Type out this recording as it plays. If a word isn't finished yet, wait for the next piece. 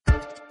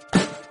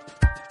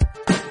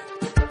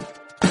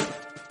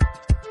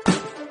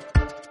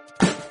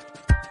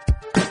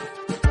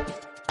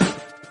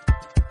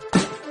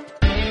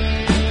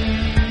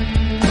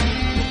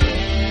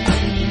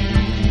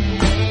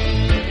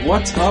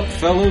What's up,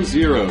 fellow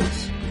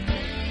Zeros?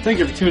 Thank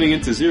you for tuning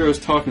in to Zeros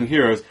Talking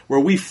Heroes, where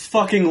we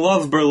fucking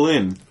love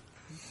Berlin.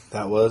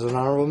 That was an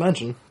honorable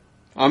mention.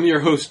 I'm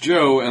your host,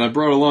 Joe, and I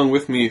brought along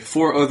with me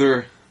 4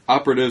 other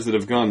operatives that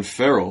have gone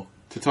feral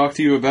to talk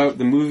to you about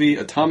the movie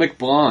Atomic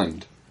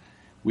Blonde.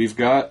 We've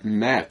got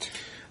Matt.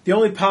 The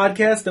only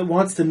podcast that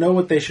wants to know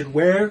what they should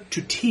wear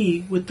to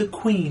tea with the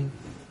Queen.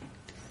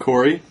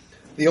 Corey.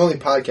 The only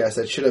podcast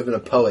that should have been a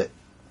poet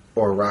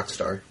or a rock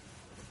star.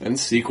 And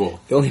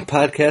Sequel. The only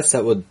podcast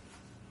that would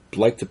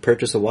like to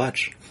purchase a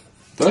watch.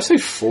 Did I say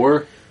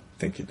 4? I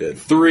think you did.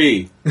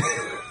 3.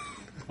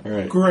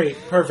 Alright. Great.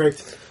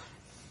 Perfect.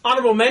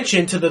 Honorable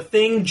mention to the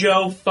thing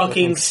Joe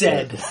fucking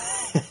said.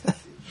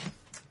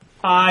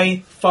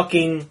 I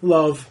fucking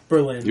love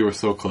Berlin. You were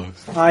so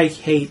close. I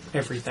hate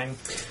everything.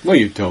 No,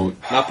 you don't.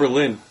 Not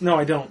Berlin. No,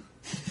 I don't.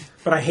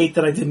 But I hate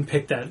that I didn't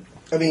pick that.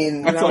 I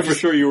mean, I thought for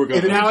sure you were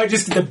going to. Now I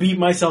just get to beat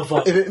myself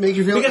up. if it makes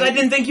you feel Because I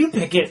didn't think you'd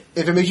pick it.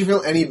 if it makes you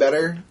feel any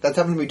better, that's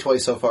happened to me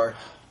twice so far.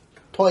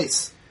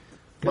 Twice.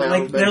 They're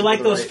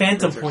like those right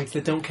phantom answers. points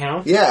that don't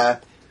count. Yeah,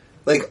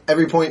 like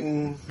every point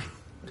in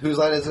whose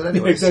line is it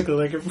anyway? Exactly.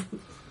 Like You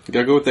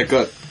gotta go with that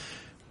gut.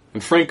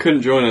 And Frank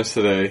couldn't join us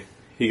today.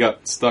 He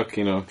got stuck,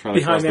 trying to cross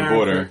Behind the the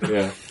border.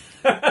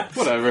 Yeah.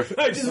 Whatever.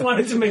 I just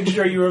wanted to make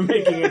sure you were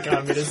making a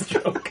communist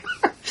joke.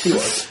 He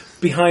was.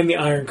 Behind the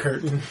Iron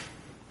Curtain.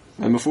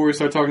 And before we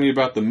start talking to you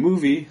about the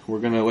movie, we're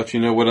going to let you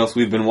know what else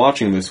we've been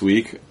watching this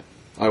week.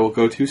 I will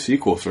go to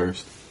Sequel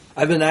first.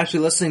 I've been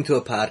actually listening to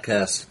a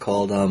podcast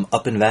called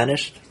Up and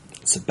Vanished.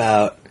 It's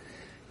about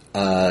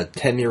a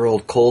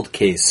 10-year-old cold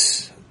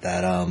case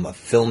that a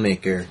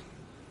filmmaker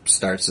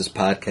starts this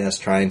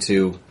podcast trying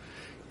to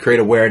create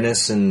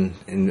awareness and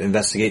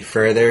investigate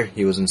further.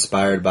 He was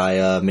inspired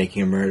by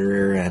Making a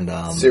Murderer and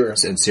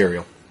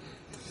Serial.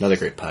 Another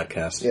great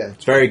podcast. Yeah.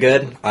 It's very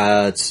good.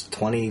 It's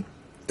 20...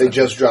 They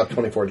just dropped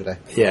 24 today.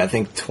 Yeah, I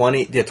think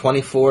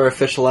 24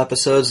 official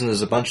episodes, and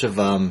there's a bunch of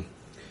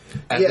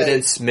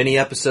evidence, mini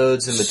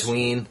episodes in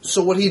between.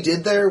 So what he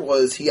did there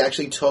was he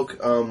actually took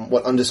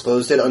what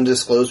Undisclosed did.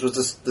 Undisclosed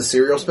was the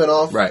Serial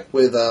spinoff, Right.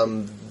 With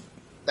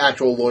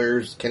actual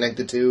lawyers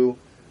connected to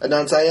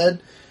Adnan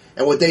Syed.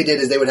 And what they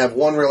did is they would have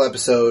one real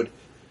episode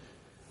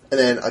and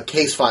then a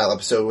case file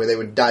episode where they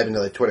would dive into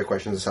like Twitter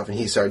questions and stuff, and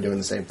he started doing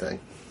the same thing.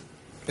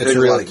 There's a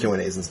lot of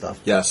Q&As and stuff.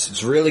 Yes,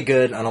 it's really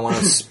good. I don't want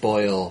to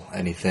spoil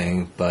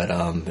anything, but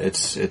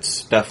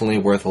it's definitely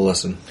worth a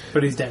listen.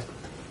 But he's dead.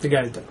 The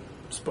guy's dead.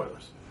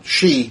 Spoilers.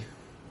 She.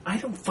 I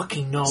don't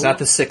fucking know. It's not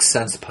the Sixth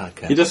Sense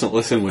podcast. He doesn't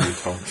listen when you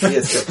talk.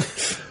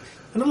 Yes,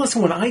 I don't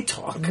listen when I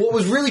talk. what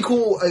was really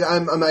cool,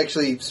 I'm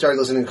actually started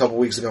listening a couple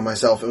weeks ago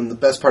myself, and the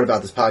best part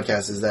about this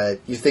podcast is that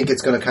you think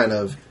it's going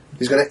to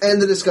he's going to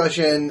end the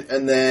discussion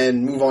and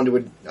then move on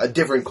to a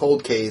different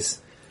cold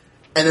case,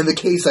 and then the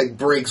case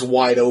breaks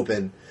wide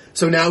open.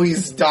 So now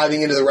he's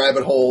diving into the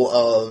rabbit hole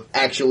of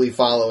actually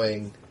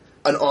following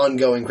an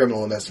ongoing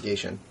criminal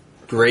investigation.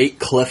 Great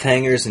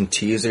cliffhangers and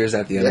teasers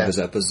at the end of his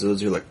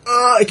episodes. You're like,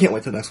 oh, I can't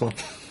wait for the next one.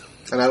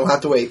 And I don't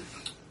have to wait.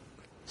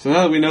 So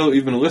now that we know what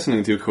you've been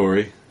listening to,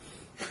 Corey,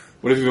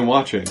 what have you been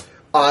watching?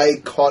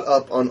 I caught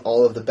up on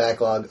all of the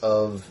backlog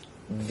of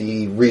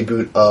the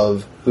reboot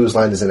of Whose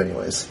Line Is It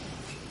Anyways?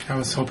 I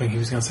was hoping he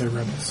was going to say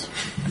Rebels.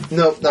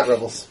 No, not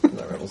Rebels.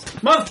 Not Rebels.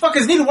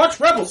 Motherfuckers need to watch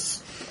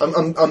Rebels!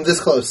 I'm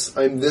this close.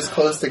 I'm this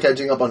close to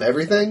catching up on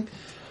everything,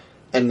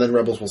 and then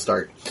Rebels will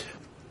start.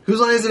 Whose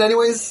Line Is It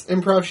Anyways?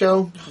 Improv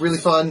show. Really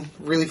fun.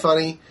 Really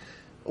funny.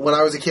 When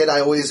I was a kid,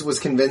 I always was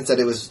convinced that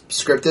it was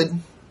scripted,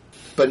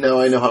 but now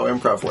I know how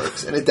improv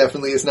works, and it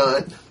definitely is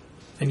not.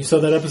 And you saw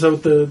that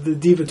episode with the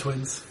Diva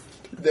Twins.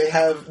 They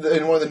have,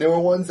 in one of the newer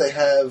ones, they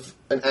have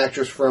an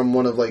actress from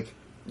one of,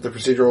 the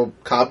procedural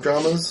cop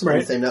dramas on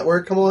the same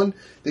network come on.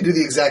 They do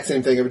the exact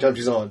same thing every time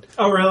she's on.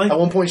 Oh, really? At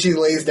one point, she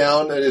lays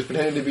down and is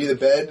pretending to be the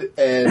bed,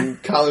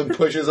 and Colin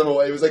pushes him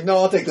away. He was like, no,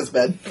 I'll take this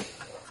bed.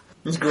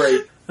 It was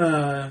great.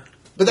 But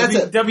that's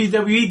it.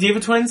 WWE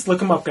Diva Twins? Look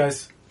them up,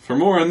 guys. For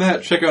more on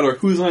that, check out our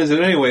Whose Line Is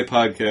It Anyway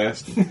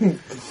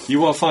podcast. You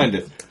will find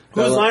it.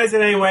 Whose Line Is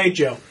It Anyway,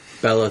 Joe?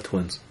 Bella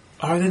Twins.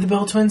 Are they the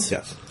Bell Twins?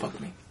 Yes. Fuck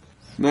me.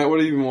 Matt, what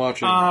have you been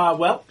watching?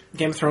 Well,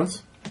 Game of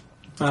Thrones.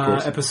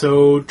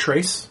 Episode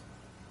Trace,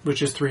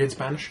 which is 3 in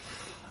Spanish,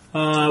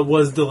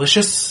 was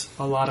delicious.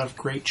 A lot of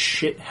great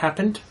shit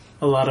happened.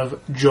 A lot of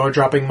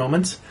jaw-dropping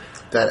moments.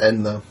 That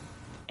end, though.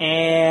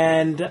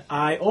 And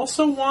I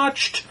also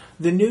watched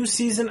the new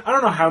season. I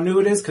don't know how new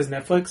it is because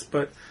Netflix,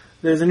 but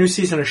there's a new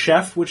season of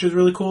Chef, which is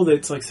really cool.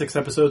 It's 6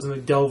 episodes and they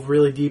delve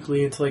really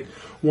deeply into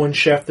one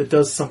chef that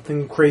does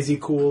something crazy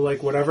cool,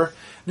 whatever.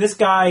 This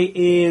guy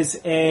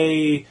is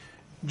a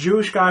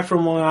Jewish guy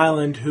from Long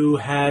Island who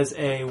has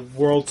a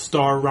world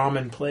star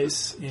ramen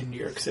place in New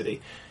York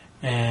City.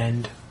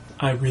 And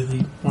I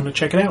really want to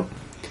check it out.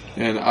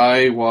 And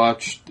I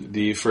watched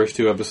the first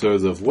 2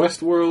 episodes of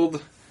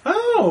Westworld.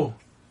 Oh!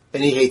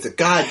 And he hates it.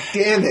 God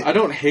damn it. I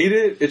don't hate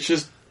it. It's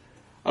just,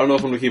 I don't know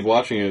if I'm going to keep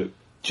watching it.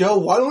 Joe,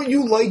 why don't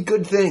you like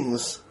good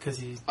things?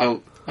 Because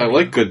I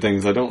like good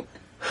things. I don't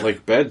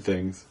like bad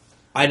things.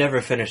 I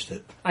never finished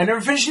it. I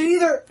never finished it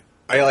either.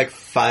 I got like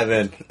 5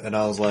 in, and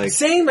I was like,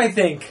 Same, I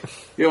think.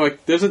 Yeah,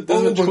 like there's a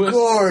Oh my twist.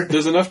 God.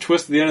 There's enough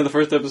twist at the end of the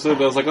first episode.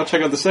 But I was like, I'll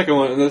check out the second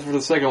one, and then for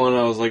the second one,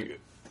 I was like,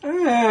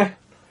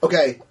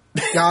 Okay,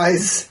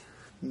 guys,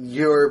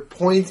 your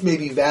points may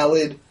be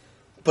valid,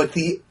 but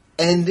the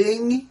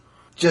ending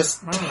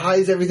just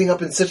ties everything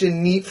up in such a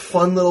neat,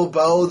 fun little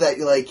bow that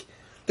you're like,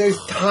 there's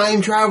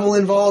time travel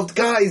involved.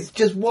 Guys,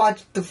 just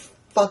watch the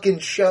fucking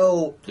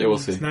show. Yeah, we'll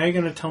see. So now you're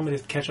going to tell me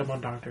to catch up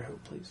on Doctor Who,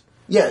 please.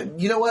 Yeah,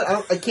 you know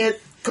what? I can't.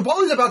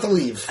 Capaldi's about to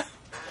leave.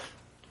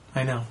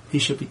 I know. He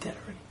should be dead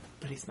already.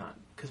 But he's not.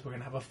 Because we're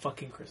going to have a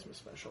fucking Christmas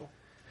special.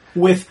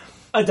 With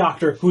a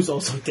doctor who's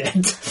also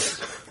dead.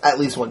 At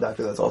least one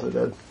doctor that's also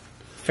dead.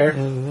 Fair?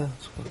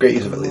 Great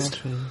use of at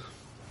least. And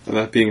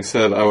that being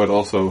said, I would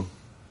also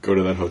go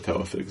to that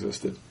hotel if it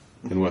existed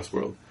in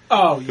Westworld.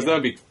 Oh, Because yeah. that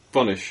would be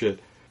fun as shit.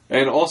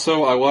 And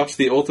also, I watched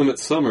the Ultimate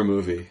Summer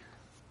movie.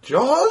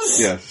 Jaws?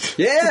 Yes.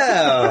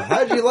 yeah,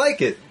 how'd you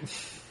like it?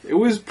 It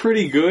was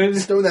pretty good.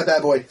 Stone that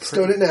bad boy.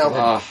 Stone it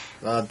now.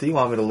 Do you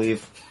want me to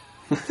leave?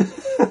 I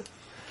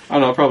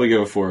don't know, I'll probably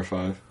give it 4 or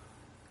 5.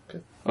 Okay.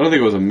 I don't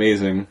think it was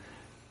amazing.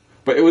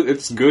 But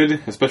it's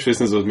good, especially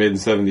since it was made in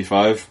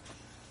 75.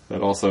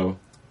 That also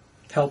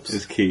Helps.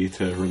 is key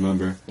to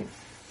remember.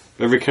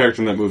 Every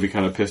character in that movie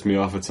kind of pissed me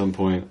off at some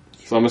point.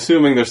 So I'm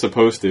assuming they're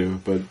supposed to,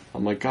 but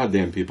I'm like,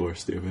 goddamn, people are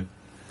stupid.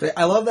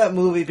 I love that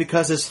movie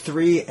because it's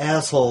 3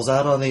 assholes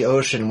out on the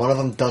ocean. One of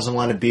them doesn't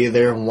want to be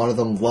there, and one of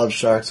them loves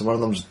sharks, and one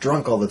of them's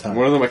drunk all the time.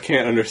 One of them I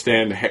can't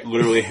understand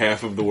literally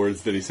half of the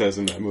words that he says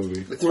in that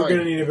movie. It's We're fine. going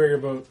to need a bigger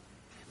boat.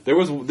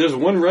 There's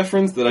one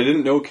reference that I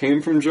didn't know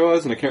came from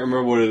Jaws, and I can't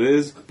remember what it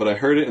is, but I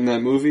heard it in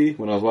that movie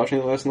when I was watching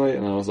it last night,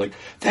 and I was like,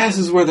 this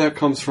is where that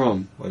comes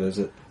from. What is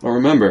it? I don't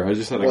remember. I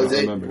just said I Was can't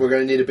it? remember. We're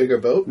going to need a bigger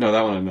boat? No,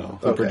 that one I know.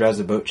 Hooper Okay. drives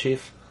the boat,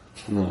 Chief?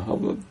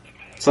 No,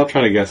 stop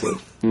trying to guess it.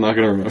 I'm not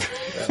going to remember.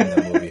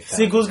 That movie.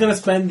 Sequel's going to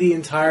spend the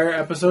entire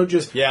episode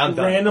just Yeah, I'm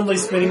done. randomly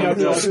spitting out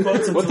Jaws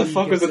quotes. What the until he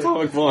fuck is gets it.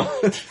 Atomic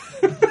Blonde?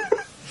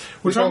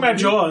 We're talking about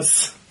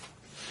Jaws.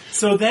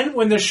 So then,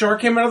 when the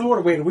shark came out of the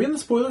water... Wait, are we in the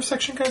spoiler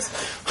section, guys?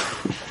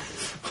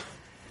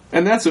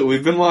 And that's what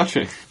we've been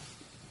watching.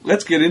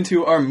 Let's get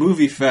into our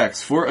movie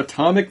facts for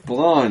Atomic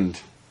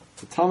Blonde.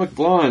 Atomic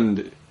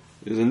Blonde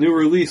is a new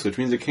release, which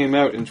means it came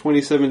out in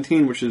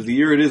 2017, which is the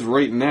year it is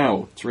right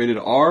now. It's rated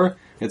R.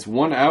 It's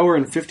 1 hour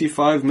and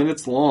 55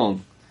 minutes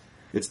long.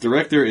 Its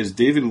director is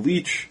David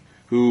Leitch,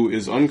 who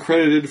is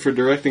uncredited for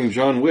directing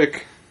John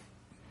Wick.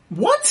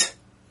 What?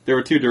 There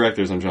were 2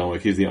 directors on John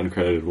Wick. He's the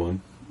uncredited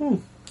one.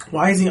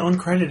 Why is he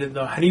uncredited,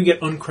 though? How do you get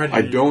uncredited? I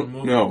in a don't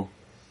movie? know.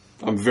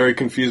 I'm very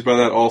confused by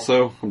that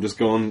also. I'm just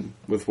going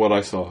with what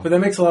I saw. But that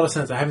makes a lot of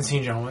sense. I haven't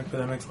seen John Wick, but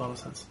that makes a lot of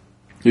sense.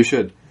 You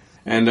should.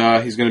 And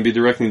he's going to be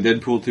directing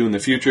Deadpool 2 in the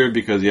future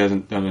because he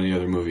hasn't done any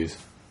other movies.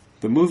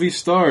 The movie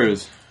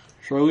stars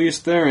Charlize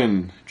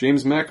Theron,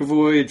 James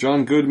McAvoy,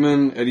 John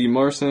Goodman, Eddie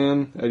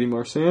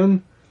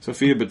Marsan,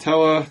 Sophia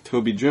Boutella,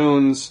 Toby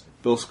Jones,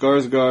 Bill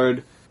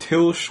Skarsgård,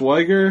 Till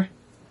Schweiger,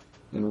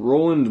 and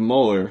Roland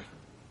Muller.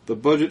 The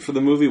budget for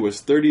the movie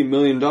was $30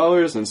 million,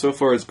 and so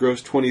far it's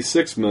grossed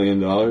 $26 million.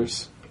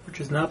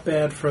 Which is not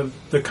bad for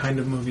the kind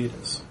of movie it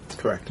is.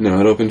 Correct. No,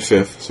 it opened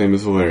 5th, same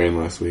as Valerian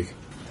last week.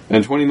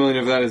 And $20 million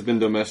of that has been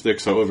domestic,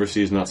 so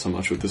overseas not so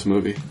much with this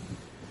movie.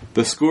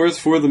 The scores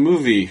for the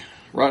movie.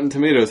 Rotten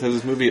Tomatoes has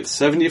this movie at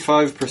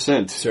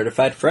 75%.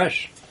 Certified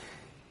fresh.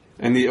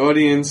 And the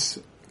audience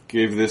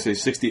gave this a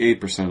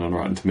 68% on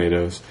Rotten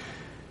Tomatoes.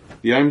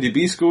 The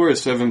IMDb score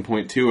is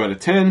 7.2 out of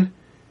 10,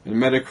 and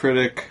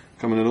Metacritic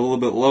coming in a little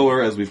bit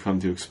lower, as we've come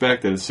to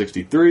expect, at a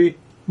 63.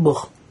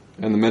 Ugh.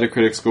 And the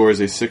Metacritic score is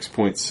a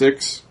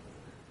 6.6.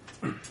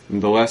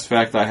 And the last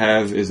fact I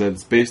have is that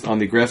it's based on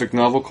the graphic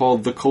novel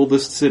called The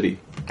Coldest City.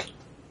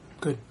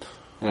 Good.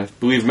 And I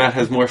believe Matt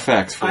has more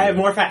facts for I you. have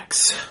more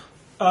facts.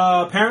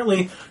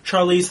 Apparently,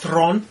 Charlize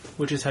Theron,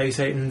 which is how you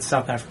say it in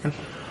South African,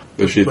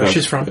 where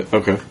she's from.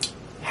 Okay.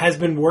 has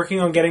been working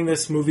on getting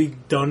this movie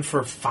done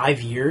for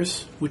 5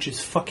 years, which is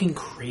fucking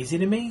crazy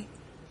to me.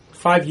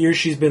 5 years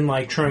she's been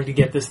like trying to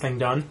get this thing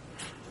done.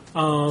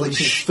 Like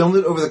she's filmed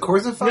it over the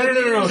course of 5 years?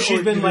 No. or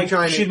She's been like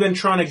trying to- she's been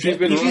trying to get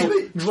been people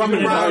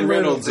drumming it Ryan out.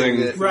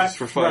 Reynoldsing Right,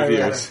 for 5 right,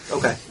 years.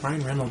 Okay.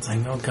 Ryan Reynolds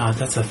thing. Oh god,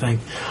 that's a thing.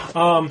 So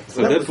That was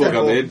Deadpool got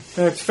cool. made.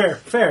 It's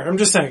fair. I'm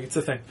just saying it's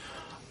a thing.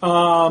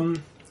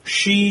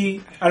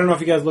 I don't know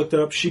if you guys looked it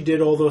up. She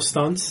did all those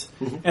stunts,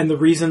 and the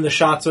reason the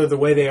shots are the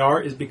way they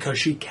are is because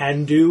she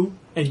can do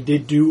and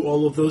did do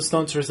all of those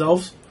stunts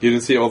herself. You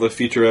didn't see all the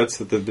featurettes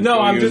that they've been No,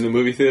 showing I'm you just- in the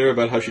movie theater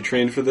about how she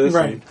trained for this?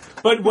 Right. And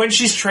But when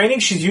she's training,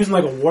 she's using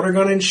like a water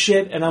gun and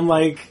shit, and I'm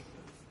like,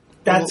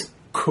 that's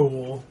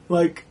cool.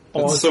 Like,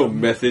 That's awesome. so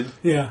method.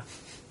 Yeah.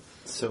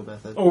 So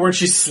method. Or when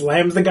she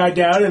slams the guy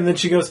down, and then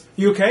she goes,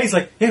 "You okay?" He's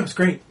like, "Yeah, it was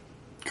great."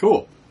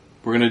 Cool.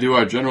 We're going to do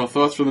our general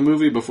thoughts for the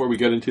movie before we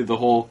get into the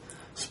whole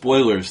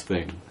spoilers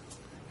thing.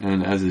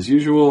 And as is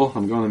usual,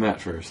 I'm going to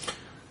Matt first.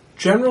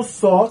 General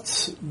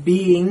thoughts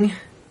being,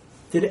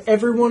 did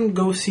everyone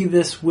go see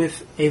this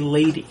with a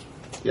lady?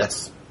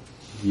 Yes.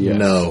 Yes.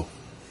 No.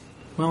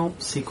 Well,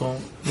 sequel.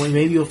 Well,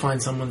 maybe you'll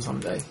find someone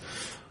someday.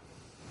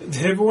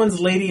 Did everyone's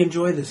lady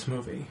enjoy this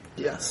movie?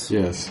 Yes.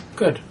 Yes.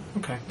 Good.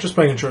 Okay. Just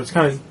making sure. It's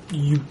kind of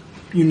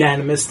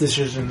unanimous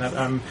decision that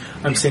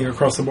I'm seeing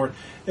across the board.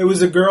 It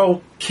was a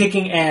girl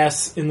kicking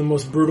ass in the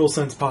most brutal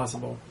sense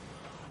possible.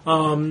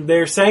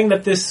 They're saying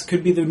that this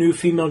could be the new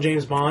female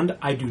James Bond.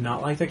 I do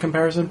not like that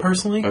comparison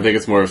personally. I think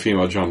it's more a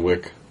female John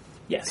Wick.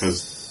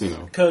 Yes.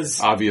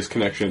 Because, obvious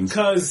connections.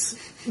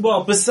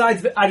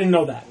 Besides, I didn't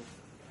know that.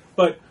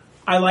 But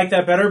I like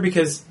that better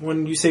because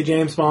when you say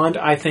James Bond,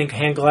 I think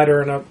hand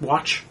glider and a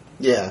watch.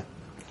 Yeah.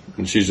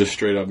 And she's just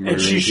straight up murdering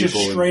people. And she's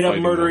just straight up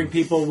murdering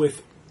people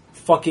with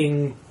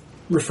fucking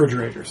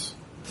refrigerators.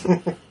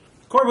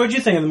 Corey, what'd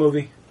you think of the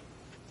movie?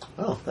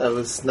 Oh, that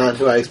was not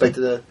who I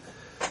expected to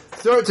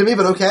throw it to me,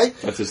 but okay.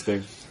 That's his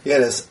thing.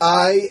 Yes,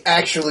 I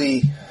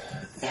actually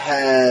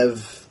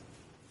have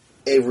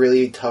a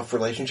really tough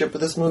relationship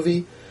with this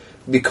movie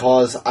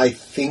because I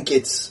think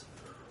it's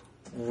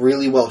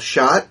really well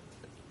shot.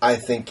 I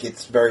think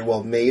it's very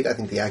well made. I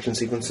think the action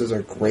sequences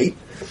are great.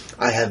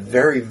 I have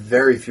very,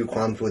 very few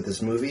qualms with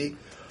this movie.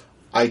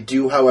 I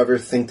do, however,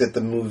 think that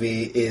the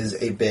movie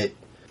is a bit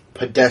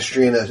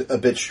pedestrian, a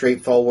bit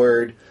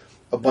straightforward,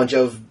 a bunch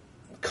of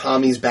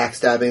commies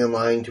backstabbing and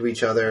lying to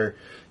each other.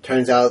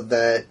 Turns out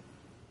that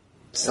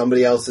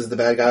somebody else is the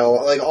bad guy.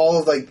 All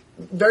of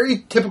very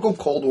typical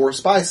Cold War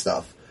spy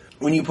stuff.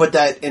 When you put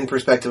that in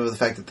perspective of the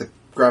fact that the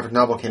graphic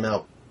novel came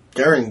out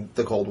during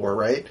the Cold War,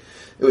 right?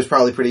 It was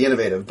probably pretty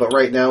innovative. But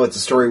right now, it's a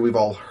story we've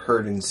all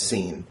heard and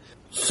seen.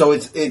 So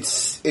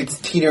it's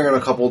teetering on a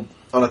couple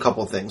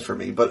of things for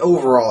me. But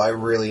overall, I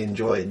really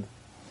enjoyed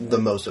the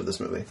most of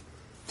this movie.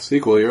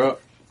 Sequel, you're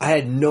up. I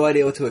had no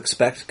idea what to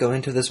expect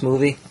going to this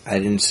movie. I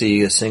didn't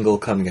see a single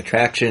coming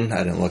attraction.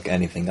 I didn't look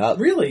anything up.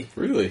 Really?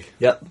 Really?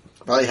 Yep.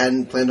 Probably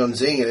hadn't planned on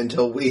seeing it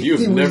until we...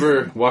 You've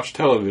never watched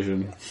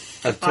television.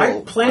 I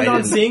planned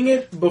on seeing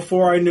it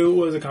before I knew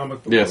it was a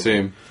comic book Yeah, movie.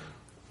 same.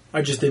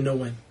 I just didn't know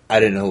when.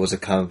 I didn't know it was a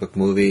comic book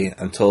movie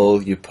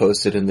until you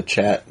posted in the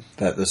chat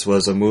that this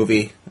was a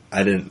movie.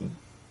 I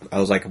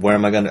was like, where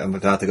am I going to... I'm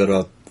about to go to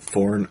a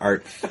foreign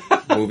art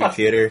movie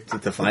theater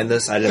to find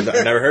this. I've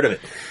never heard of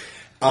it.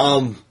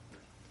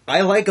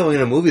 I like going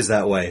to movies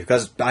that way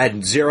because I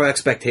had zero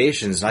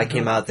expectations and I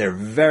came out there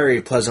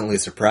very pleasantly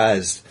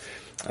surprised.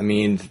 I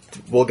mean,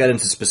 we'll get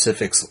into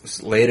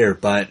specifics later,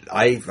 but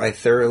I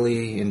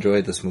thoroughly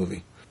enjoyed this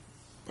movie.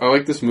 I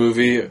like this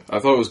movie. I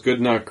thought it was good,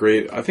 not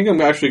great. I think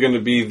I'm actually going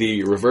to be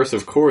the reverse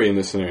of Corey in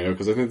this scenario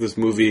because I think this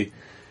movie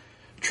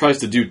tries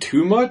to do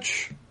too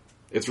much.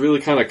 It's really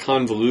kind of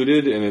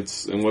convoluted in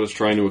what it's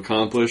trying to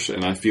accomplish,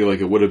 and I feel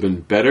like it would have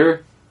been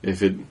better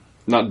if it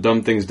not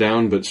dumbed things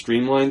down, but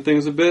streamlined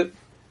things a bit.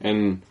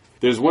 And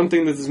there's one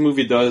thing that this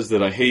movie does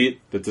that I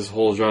hate, that this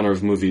whole genre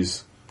of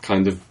movies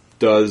kind of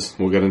does.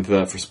 We'll get into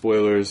that for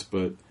spoilers,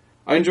 but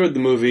I enjoyed the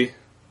movie,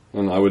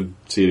 and I would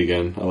see it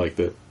again. I liked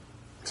it.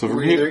 So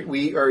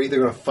we are either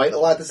going to fight a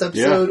lot this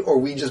episode, or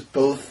we just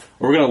both...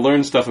 Or we're going to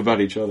learn stuff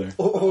about each other.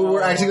 Or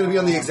we're actually going to be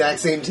on the exact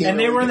same team. And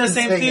they were in the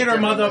same theater,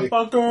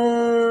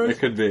 motherfucker! It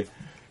could be.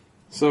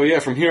 So yeah,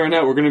 from here on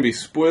out, we're going to be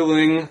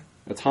spoiling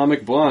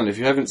Atomic Blonde. If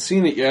you haven't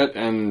seen it yet,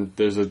 and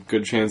there's a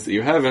good chance that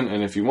you haven't,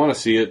 and if you want to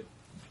see it,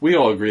 we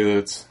all agree that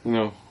it's,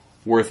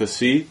 worth a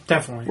see.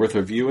 Definitely. Worth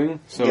a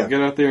viewing. So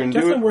get out there and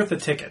Definitely do it. worth a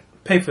ticket.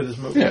 Pay for this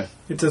movie. Yeah.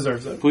 It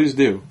deserves it. Please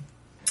do.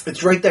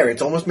 It's right there.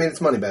 It's almost made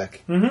its money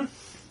back. Mm-hmm.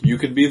 You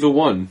could be the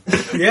one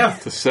Yeah.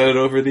 to set it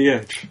over the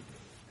edge.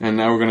 And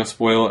now we're going to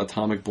spoil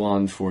Atomic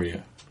Blonde for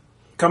you.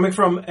 Coming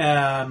from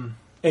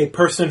a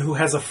person who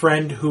has a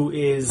friend who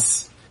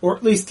is, or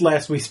at least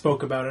last we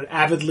spoke about it,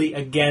 avidly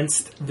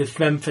against the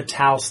femme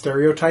fatale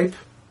stereotype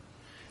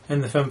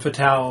and the femme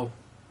fatale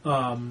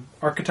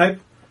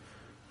archetype,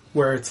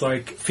 where it's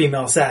like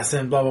female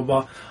assassin, blah, blah,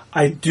 blah.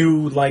 I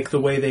do like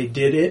the way they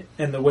did it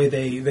and the way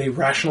they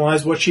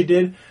rationalized what she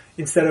did.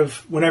 Instead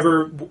of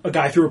whenever a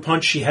guy threw a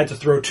punch, she had to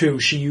throw two.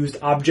 She used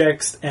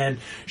objects, and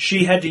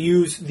she had to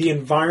use the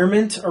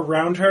environment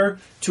around her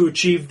to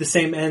achieve the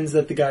same ends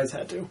that the guys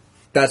had to.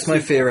 That's my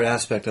favorite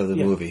aspect of the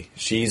movie.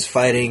 She's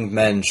fighting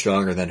men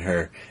stronger than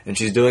her, and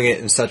she's doing it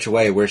in such a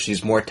way where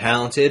she's more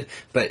talented,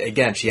 but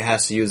again, she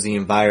has to use the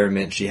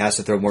environment, she has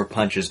to throw more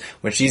punches.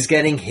 When she's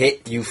getting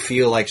hit, you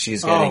feel like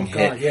she's getting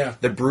hit. Yeah.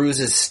 The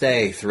bruises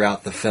stay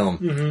throughout the film.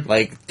 Mm-hmm.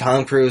 Like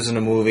Tom Cruise in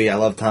a movie, I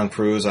love Tom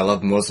Cruise, I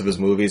love most of his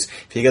movies.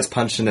 If he gets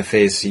punched in the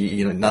face,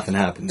 nothing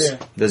happens.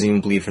 Yeah. Doesn't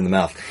even bleed from the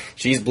mouth.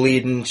 She's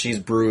bleeding, she's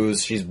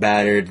bruised, she's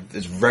battered.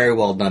 It's very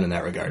well done in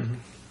that regard.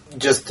 Mm-hmm.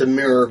 Just to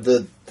mirror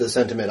the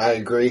sentiment, I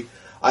agree.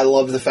 I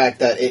love the fact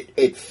that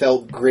it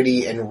felt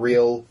gritty and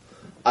real.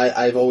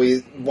 I've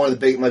always... One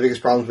of my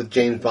biggest problems with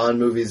James Bond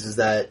movies is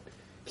that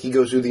he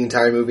goes through the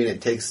entire movie and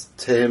it takes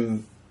to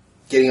him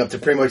getting up to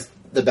pretty much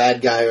the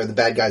bad guy or the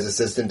bad guy's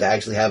assistant to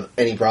actually have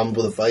any problem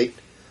with a fight.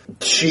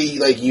 She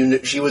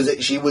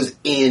was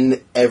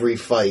in every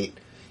fight.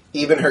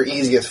 Even her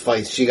easiest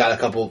fights, the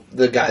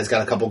guys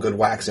got a couple good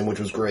whacks in, which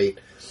was great.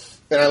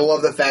 And I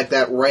love the fact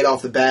that right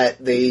off the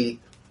bat, they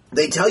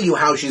tell you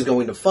how she's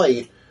going to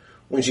fight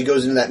when she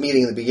goes into that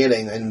meeting in the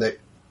beginning, and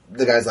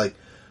the guy's like,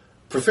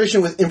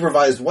 proficient with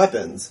improvised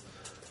weapons.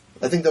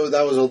 I think that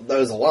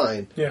was a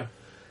line. Yeah.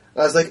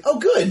 I was like, oh,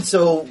 good.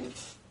 So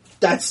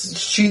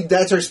that's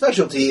her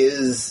specialty,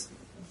 is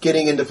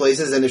getting into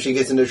places, and if she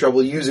gets into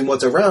trouble, using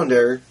what's around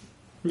her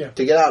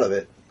to get out of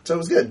it. So it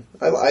was good.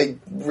 I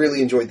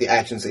really enjoyed the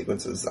action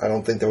sequences. I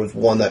don't think there was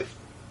one that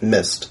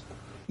missed.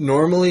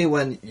 Normally,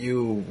 when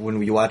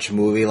we watch a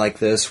movie like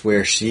this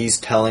where she's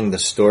telling the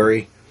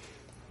story,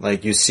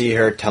 like you see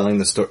her telling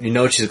the story, you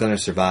know she's going to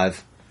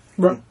survive.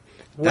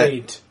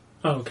 Wait.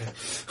 Okay.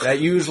 That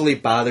usually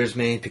bothers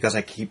me because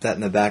I keep that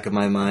in the back of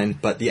my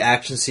mind. But the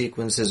action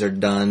sequences are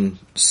done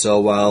so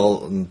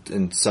well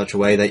in such a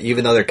way that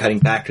even though they're cutting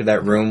back to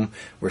that room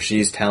where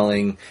she's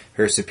telling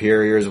her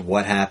superiors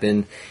what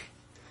happened,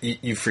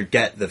 you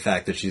forget the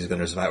fact that she's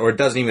going to survive, or it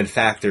doesn't even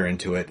factor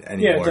into it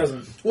anymore. Yeah, it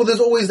doesn't. Well, there's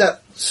always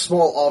that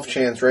small off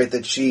chance, right,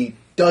 that she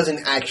doesn't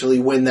actually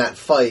win that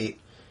fight,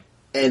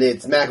 and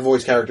it's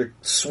McAvoy's character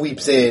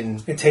sweeps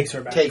in, It takes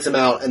her back. takes him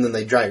out, and then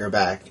they drag her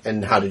back.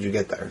 And how did you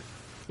get there?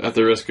 At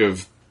the risk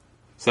of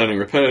sounding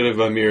repetitive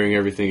by mirroring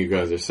everything you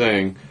guys are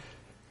saying,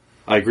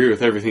 I agree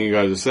with everything you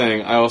guys are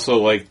saying. I also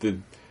like the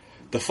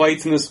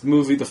fights in this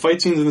movie. The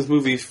fight scenes in this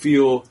movie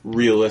feel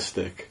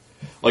realistic.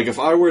 Like if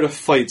I were to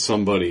fight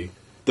somebody,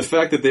 the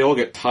fact that they all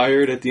get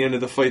tired at the end of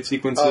the fight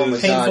sequences, Oh my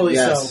God, Painfully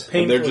yes. so.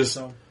 Painfully they're just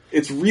so.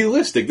 it's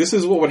realistic. This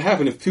is what would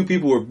happen if two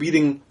people were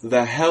beating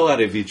the hell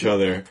out of each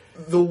other.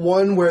 The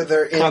one where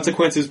they're in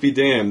Consequences be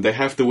damned. They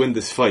have to win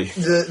this fight.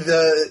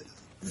 the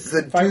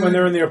Fight dude, when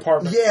they're in the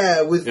apartment.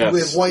 yeah, with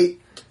white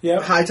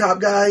Yep. high top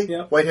guy,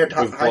 Yep. white hair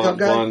With high top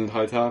guy, blonde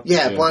high top.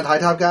 yeah, blonde high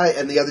top guy,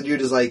 and the other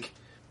dude is like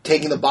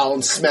taking the bottle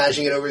and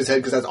smashing it over his head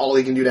because that's all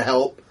he can do to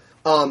help.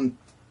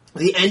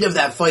 The end of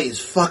that fight is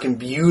fucking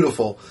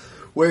beautiful,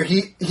 where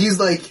he's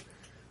like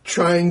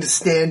trying to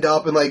stand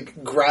up and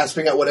like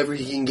grasping at whatever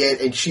he can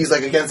get, and she's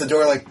like against the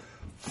door like,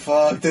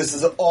 fuck, this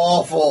is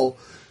awful.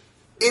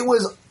 It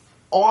was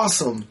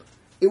awesome.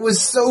 It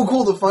was so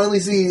cool to finally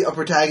see a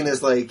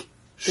protagonist like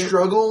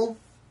struggle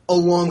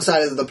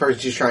alongside of the person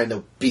she's trying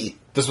to beat.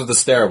 This was the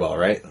stairwell,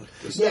 right?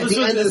 Yeah, at This the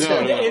was end of the the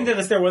stairwell. end of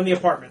the stairwell in the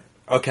apartment.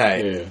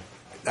 Okay. Yeah.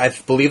 I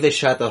believe they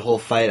shot the whole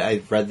fight.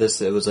 I read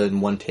this. It was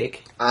in one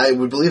take. I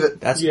would believe it.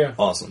 That's Yeah.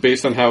 awesome.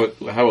 Based on how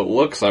it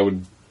looks, I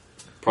would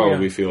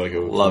probably Yeah. feel like it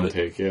would Love it.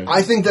 take. Yeah.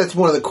 I think that's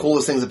one of the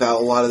coolest things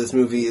about a lot of this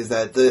movie is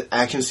that the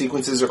action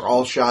sequences are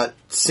all shot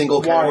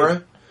single camera.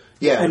 Wide.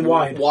 Yeah, And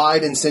wide.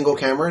 Wide and single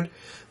camera.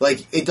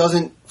 Like, it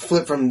doesn't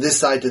flip from this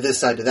side to this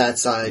side to that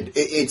side.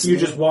 It's You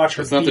just watch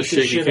her. It's not the beat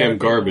shaky shit out cam of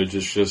people. garbage.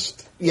 It's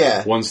just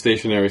yeah. one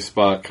stationary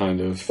spot, kind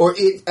of. Or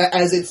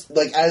as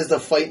the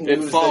fight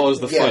moves,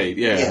 follows the fight,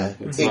 yeah. Yeah,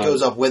 It's it not-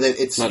 goes up with it.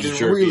 It's not just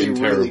jerky really, and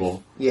really,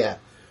 terrible. yeah,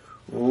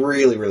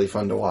 really, really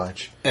fun to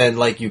watch. And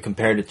like you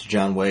compared it to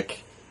John Wick.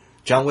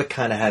 John Wick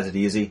kind of has it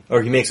easy,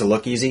 or he makes it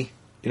look easy.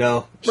 You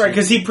know, Right,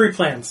 because he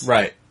pre-plans.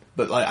 right.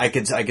 But like, I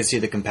could see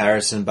the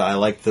comparison, but I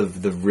like the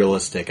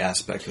realistic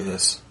aspect of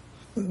this.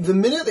 The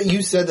minute that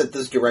you said that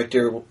this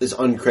director is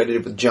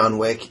uncredited with John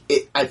Wick,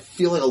 I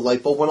feel like a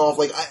light bulb went off.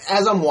 Like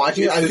as I'm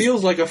watching It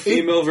feels like a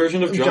female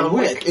version of John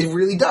Wick. It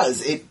really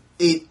does. It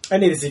I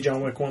need to see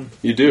John Wick 1.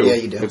 You do. Yeah,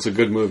 you do. It's a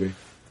good movie.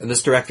 And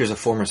this director's a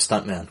former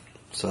stuntman,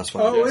 so that's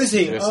why. Oh, Yes. is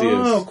he? Yes, he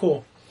Oh, is.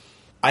 cool.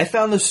 I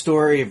found the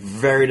story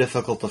very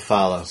difficult to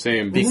follow.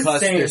 Same. Because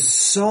Same. there's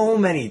so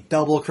many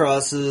double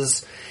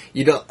crosses.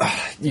 You don't.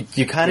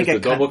 You kind of There's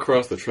get the double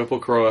cross, the triple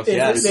cross. It's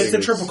everything a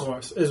is- triple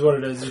cross, is what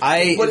it is.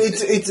 but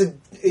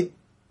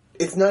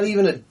it's not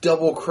even a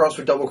double cross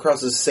for double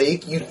cross's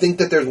sake. You think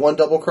that there's one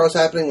double cross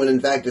happening when in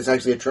fact it's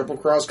actually a triple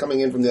cross coming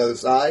in from the other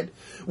side,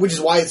 which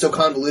is why it's so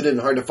convoluted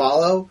and hard to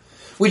follow.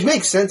 Which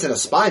makes sense in a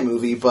spy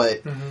movie,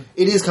 but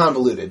it is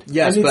convoluted.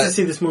 Yes, I need but to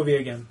see this movie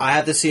again. I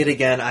had to see it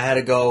again. I had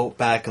to go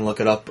back and look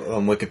it up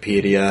on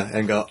Wikipedia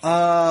and go,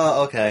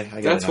 oh, okay.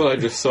 I get That's it now. what I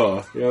just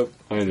saw. Yep,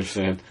 I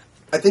understand.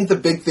 I think the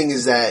big thing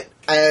is that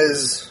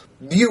as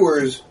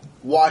viewers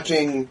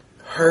watching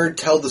her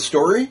tell the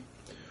story,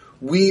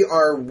 we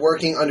are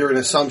working under an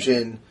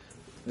assumption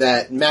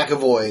that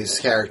McAvoy's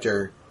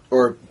character,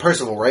 or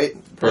Percival, right?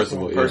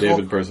 Percival, yeah,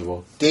 David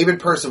Percival. David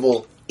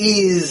Percival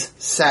is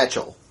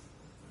Satchel.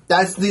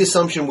 That's the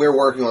assumption we're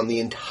working on the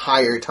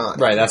entire time.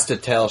 Right, that's the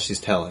tale she's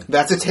telling.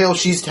 That's a tale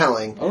she's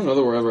telling. I don't know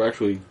that we're ever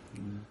actually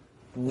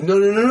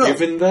No.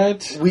 given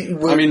that.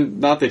 I mean,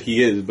 not that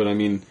he is, but I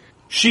mean,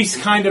 She's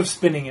kind of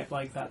spinning it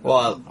like that.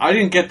 Well, I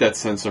didn't get that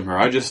sense from her.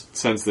 I just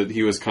sensed that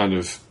he was kind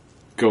of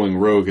going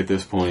rogue at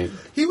this point.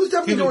 He was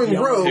definitely going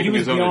beyond, rogue. He was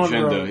his own beyond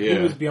agenda, rogue. yeah. He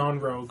was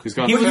beyond rogue. He's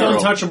gone He was feral.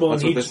 untouchable,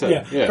 That's and what he.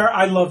 they said, yeah.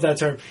 I love that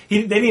term.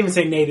 They didn't even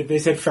say native; they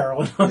said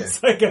feral. And I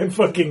was like, I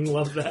fucking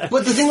love that.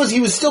 But the thing was, he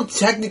was still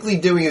technically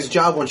doing his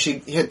job when she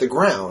hit the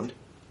ground.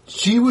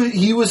 He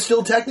was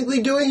still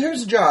technically doing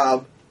his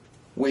job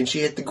when she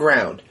hit the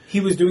ground. He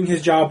was doing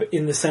his job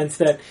in the sense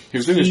that He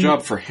was doing his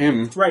job for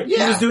him. Right.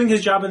 Yeah. He was doing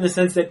his job in the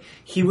sense that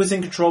he was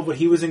in control of what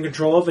he was in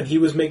control of, and he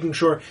was making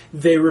sure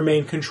they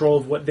remained in control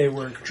of what they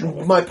were in control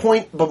of. My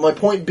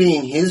point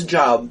being, his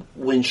job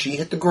when she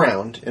hit the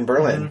ground in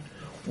Berlin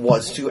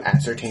was to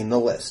ascertain the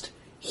list.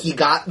 He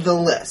got the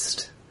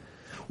list.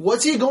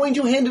 Was he going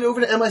to hand it over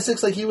to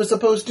MI6 like he was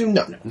supposed to?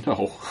 No.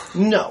 No.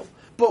 No.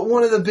 But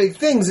one of the big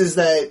things is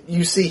that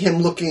you see him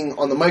looking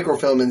on the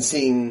microfilm and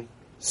seeing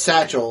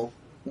Satchel.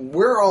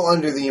 We're all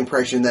under the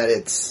impression that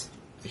it's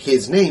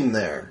his name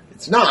there.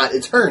 It's not.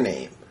 It's her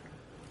name.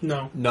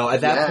 No. No,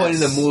 at that point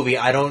in the movie,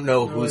 I don't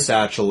know who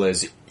Satchel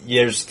is.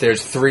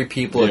 There's three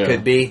people it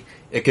could be.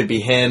 It could be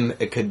him,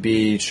 it could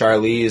be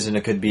Charlize, and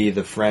it could be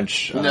the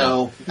French...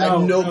 No.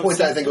 At no point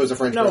did I think it was a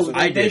French person.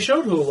 No, they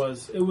showed who it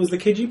was. It was the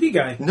KGB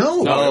guy.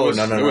 No. No,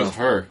 it was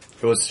her.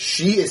 It was...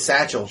 She is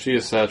Satchel. She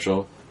is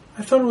Satchel.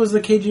 I thought it was the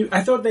KGB...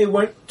 I thought they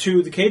went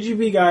to the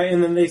KGB guy,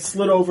 and then they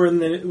slid over,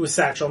 and then it was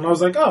Satchel. And I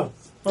was like, oh,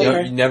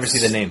 okay. You never see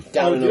the name.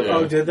 Down and over.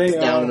 Oh, did they?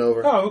 Down and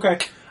over. Oh, okay.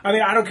 I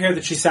mean, I don't care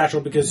that she's Satchel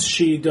because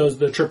she does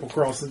the triple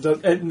cross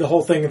and the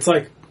whole thing. It's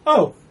like,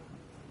 oh...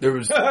 There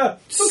was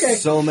okay.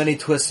 so many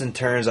twists and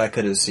turns I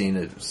could have seen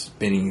it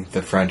being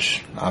the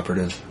French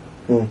operative.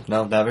 No,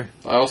 never?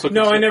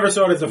 I never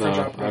saw it as a French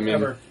operative,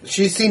 ever.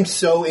 She seemed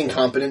so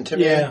incompetent to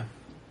me. Yeah,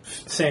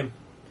 same.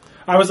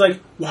 I was like,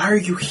 why are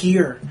you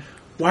here?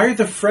 Why are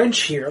the French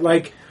here?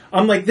 Like,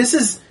 I'm like, this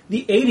is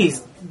the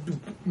 80s.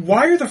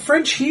 Why are the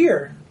French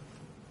here?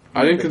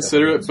 I didn't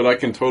consider it, but I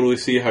can totally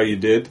see how you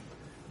did.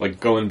 Like,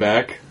 going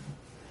back.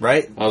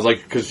 Right? I was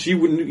like, because you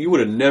would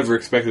have never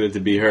expected it to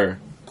be her.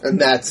 And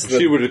that's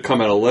she would have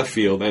come out of left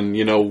field, and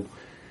in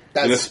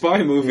a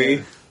spy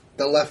movie,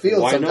 the left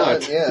field. Why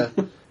sometimes, not? Yeah.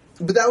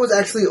 But that was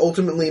actually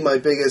ultimately my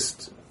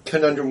biggest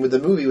conundrum with the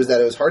movie was that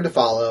it was hard to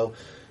follow,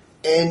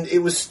 and it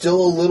was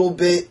still a little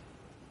bit.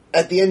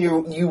 At the end,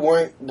 you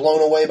weren't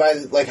blown away by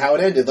like how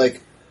it ended.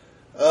 Like,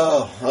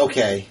 oh,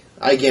 okay,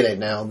 I get it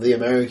now. The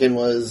American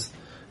was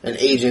an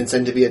agent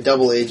sent to be a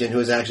double agent who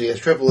was actually a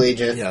triple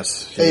agent.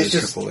 Yes, she was a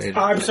triple agent.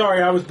 I'm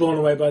sorry, I was blown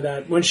away by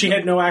that. When she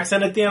had no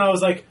accent at the end, I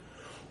was like,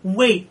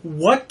 wait,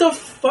 what the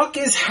fuck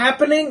is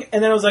happening?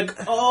 And then I was like,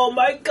 oh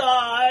my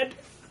god.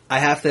 I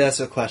have to ask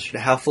a question.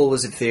 How full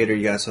was the theater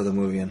you guys saw the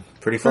movie in?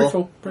 Pretty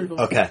full? Pretty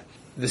full. Okay.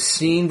 The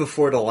scene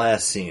before the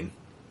last scene,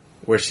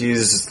 where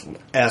she's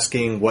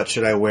asking, what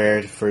should I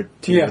wear for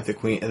tea with the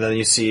queen, and then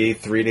you see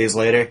 3 days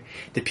later,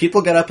 did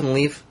people get up and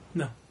leave?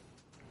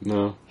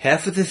 No.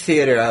 Half of the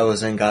theater I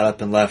was in got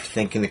up and left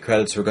thinking the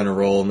credits were going to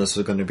roll and this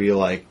was going to be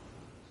like...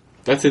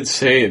 That's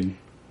insane.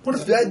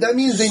 That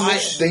means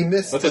they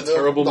missed That's a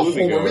terrible the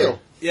movie whole reveal.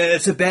 Yeah,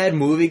 it's a bad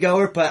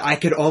moviegoer, but I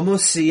could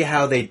almost see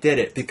how they did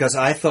it, because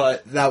I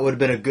thought that would have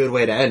been a good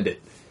way to end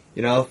it.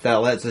 You know, that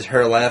lets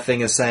her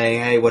laughing and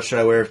saying, "Hey, what should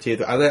I wear for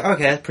tea?" I was like,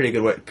 "Okay, pretty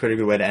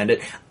good way to end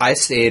it." I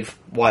stayed,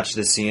 watched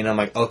the scene. I'm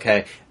like,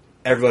 "Okay,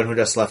 everyone who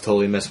just left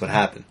totally missed what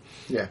happened."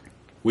 Yeah,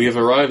 we have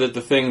arrived at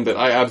the thing that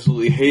I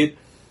absolutely hate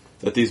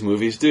that these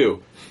movies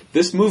do.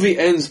 This movie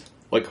ends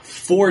like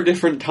 4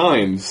 different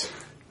times.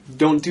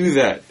 Don't do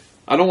that.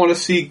 I don't want to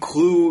see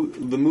Clue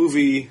the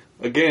movie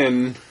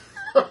again.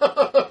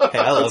 Hey,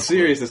 I love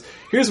seriousness.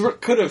 Here's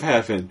what could have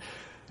happened.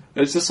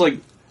 It's just like,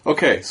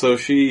 okay, so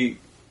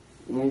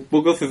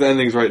we'll go through the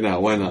endings right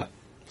now. Why not?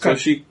 Okay.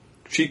 So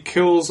she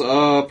kills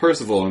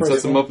Percival and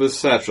sets him up as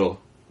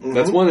Satchel. Mm-hmm.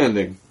 That's one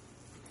ending.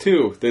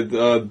 2,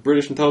 the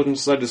British intelligence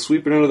decided to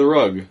sweep it under the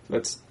rug.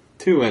 That's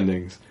 2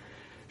 endings.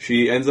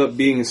 She ends up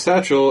being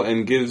Satchel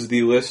and gives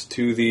the list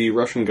to the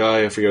Russian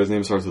guy. I forget his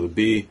name. Starts with a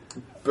B.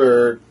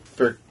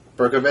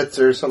 Berkovitz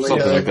or something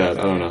like that.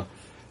 I don't know.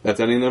 That's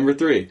ending number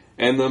 3.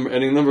 And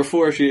ending number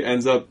 4, she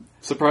ends up,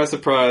 surprise,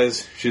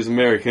 surprise, she's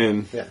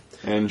American. Yeah.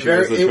 And she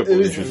has the triple it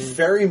was agent.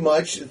 very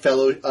much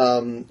Lord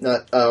of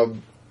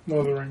the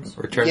Rings.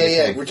 Return of the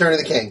King. Return of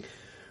the King.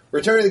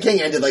 Return of the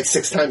King ended like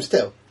 6 times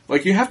too.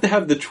 Like, you have to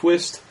have the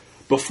twist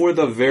before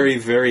the very,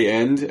 very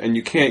end, and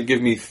you can't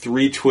give me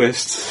 3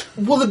 twists.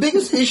 Well, the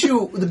biggest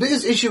issue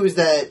is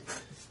that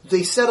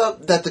they set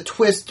up that the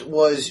twist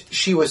was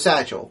she was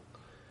Satchel.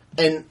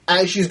 And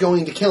as she's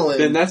going to kill him...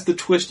 Then that's the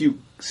twist you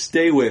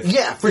stay with.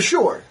 Yeah, for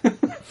sure.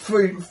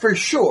 for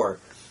sure.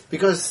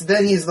 Because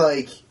then he's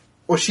like...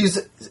 Or she's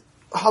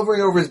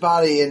hovering over his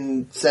body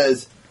and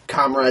says,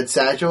 Comrade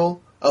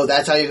Satchel. Oh,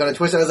 that's how you're going to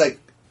twist it? I was like,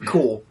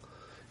 cool.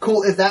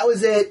 Cool. If that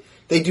was it,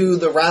 they do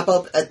the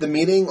wrap-up at the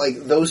meeting. Like,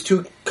 those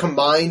two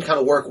combined kind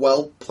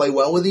of play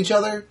well with each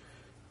other.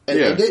 And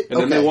end it?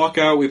 And then they walk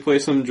out, we play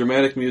some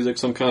dramatic music,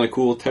 some kind of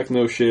cool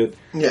techno shit.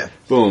 Yeah.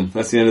 Boom.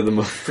 That's the end of the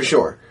movie. For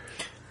sure.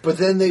 But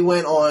then they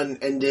went on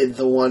and did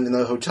the one in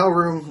the hotel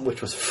room,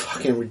 which was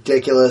fucking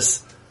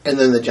ridiculous. And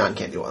then the John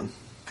Candy one.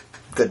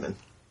 Goodman.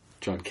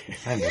 John Candy.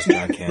 I miss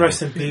John Candy.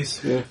 Rest in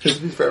peace. Yeah.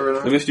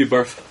 Forever I missed you,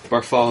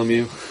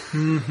 Bartholomew.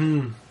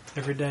 Mm-hmm.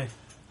 Every day.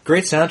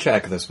 Great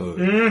soundtrack of this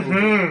movie.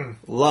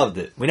 Mm-hmm. Loved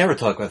it. We never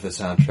talk about the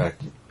soundtrack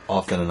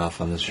often enough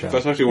on this show.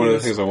 That's actually one of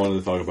the things I wanted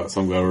to talk about, so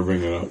I'm glad we're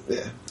bringing it up.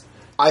 Yeah.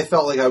 I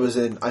felt like I was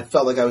in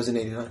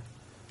 89.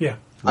 Yeah.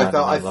 I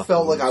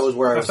felt like I was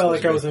where I was. I felt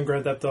like I was in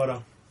Grand Theft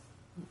Auto.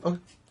 Okay.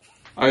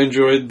 I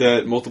enjoyed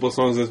that multiple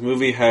songs in this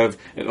movie have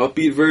an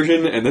upbeat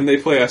version, and then they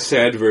play a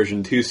sad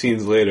version 2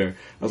 scenes later.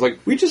 I was like,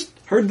 we just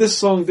heard this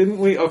song, didn't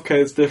we?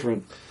 Okay, it's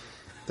different.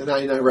 The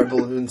 99 Red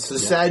Balloons. The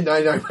sad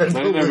 99 Red Balloons.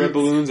 99 Red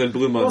Balloons and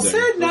Blue Monday.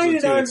 Well, sad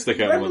 99 stick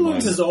out Red in my mind.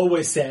 Balloons is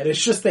always sad.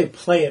 It's just they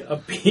play it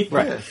upbeat.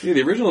 Right. Yeah,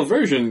 the original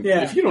version,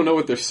 Yeah. if you don't know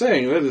what they're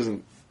saying, that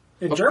isn't...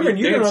 In German,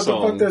 you don't know what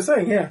the fuck they're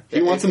saying, yeah.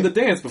 He wants him to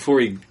dance before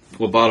he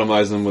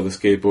lobotomized him with a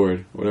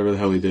skateboard, whatever the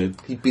hell he did.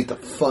 He beat the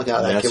fuck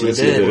out of that kid Yes, with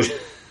a he did.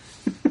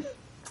 skateboard.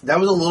 That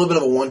was a little bit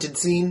of a wanted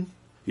scene.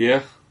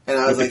 Yeah, And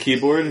I was with like, the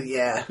keyboard.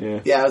 Yeah.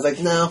 Yeah. I was like,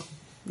 no,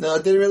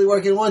 it didn't really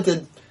work in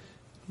Wanted.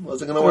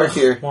 Wasn't going to work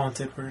here.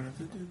 Wanted, we're going to have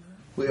to do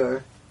We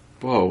are.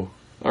 Whoa!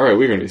 All right,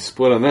 we're gonna be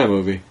split on that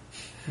movie.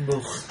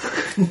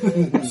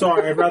 that.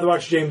 Sorry, I'd rather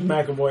watch James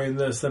McAvoy in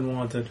this than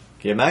Wanted.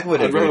 Yeah, McAvoy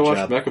did a I'd rather great watch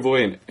job.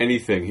 McAvoy in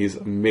anything. He's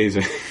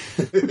amazing.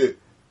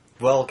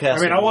 Well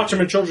casted. I mean, I'll watch him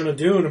in Children of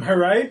Dune, am I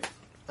right?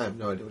 I have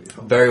no idea what you're talking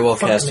about. Very well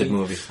Fuck casted me.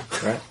 movie,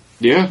 right?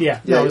 Yeah. Yeah,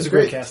 Yeah, no, it he's was a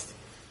great great. cast.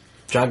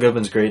 John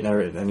Goodman's great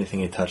in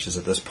anything he touches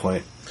at this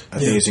point. I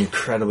think Yeah. he's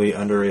incredibly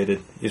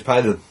underrated. He's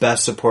probably the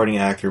best supporting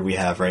actor we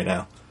have right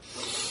now.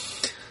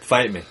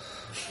 Fight me.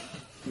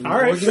 All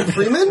right. Morgan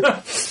Freeman?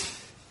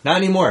 Not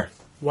anymore.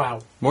 Wow.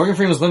 Morgan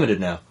Freeman's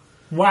limited now.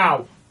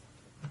 Wow.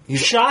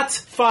 He's- Shots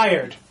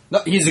fired. No,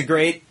 he's a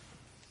great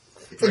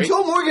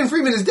Until Morgan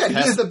Freeman is dead, he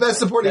is the best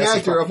supporting best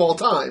actor of all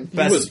time. He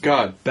was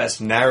God. best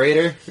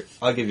narrator.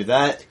 I'll give you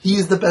that. He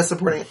is the best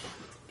supporting.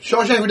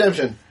 Shawshank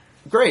Redemption.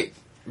 Great.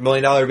 $1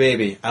 Million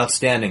Baby.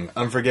 Outstanding.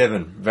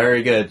 Unforgiven.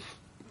 Very good.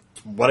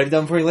 What have you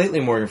done for you lately,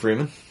 Morgan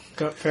Freeman?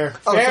 Fair.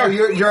 Oh, Fair. so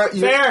you're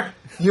Fair.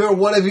 you're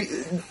one of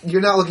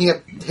you're not looking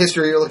at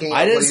history. You're looking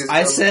at.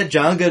 I said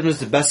John Goodman's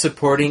the best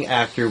supporting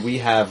actor we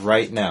have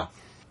right now.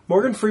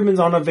 Morgan Freeman's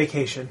on a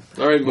vacation.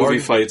 All right, movie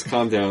Morgan- fights.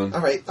 Calm down. All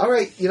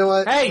right. You know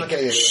what? Hey! I'm not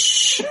getting into it.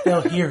 Shh.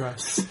 They'll hear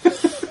us.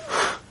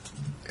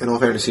 In all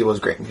fairness, he was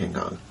great in King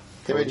Kong.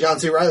 Him and John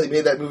C. Reilly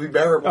made that movie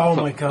bearable. Oh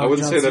my god. I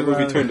wouldn't John say that C. movie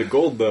Reilly. turned to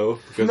gold though.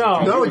 Because No.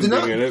 of No, it did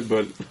being not. in it,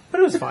 but But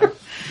it was fine.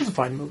 It was a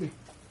fine movie.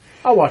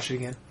 I'll watch it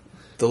again.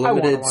 The wanna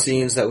limited watch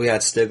scenes that we had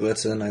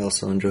Stiglitz in, I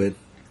also enjoyed.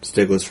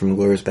 Stiglitz from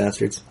Glorious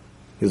Bastards.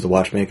 He was the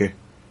watchmaker.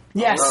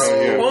 Yes.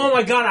 yeah. Oh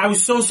my god, I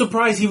was so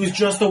surprised he was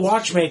just a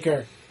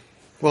watchmaker.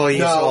 Well, he's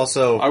No.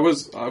 also... I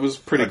was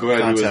pretty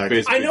glad he was Contact.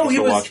 basically I know just he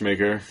a was-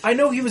 watchmaker. I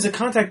know he was a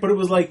contact, but it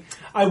was like,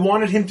 I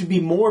wanted him to be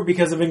more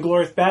because of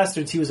Inglourious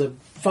Bastards. He was a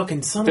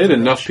fucking son They of had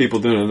a enough bitch. people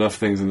doing enough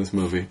things in this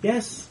movie.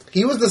 Yes.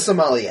 He was the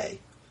sommelier.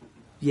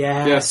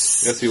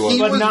 Yes. Yes, he was. He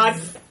But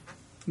was-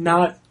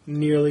 not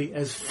nearly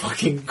as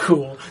fucking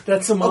cool.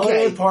 That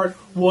sommelier Okay. part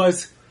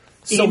was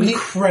So he-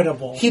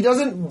 incredible. He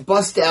doesn't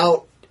bust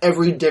out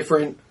every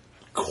different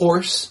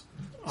course,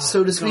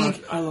 so to God,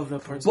 speak. I love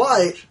that part. so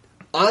But much.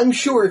 I'm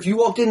sure if you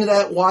walked into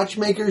that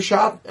watchmaker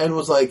shop and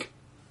was like,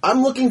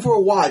 "I'm looking for a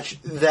watch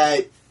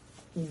that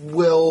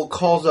will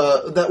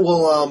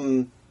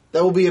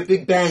that will be a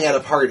big bang at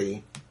a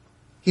party,"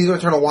 he's going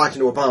to turn a watch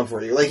into a bomb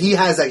for you. Like, he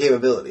has that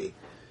capability.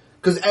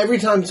 Because every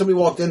time somebody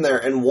walked in there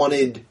and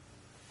wanted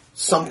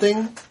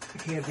something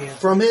He had the answer.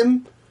 from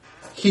him,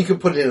 he could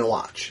put it in a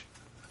watch.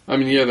 I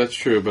mean, yeah, that's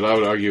true, but I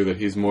would argue that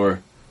he's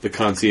more the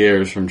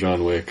concierge from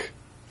John Wick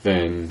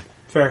than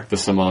Fair. the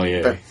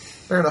sommelier.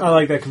 Fair enough. I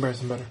like that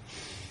comparison better.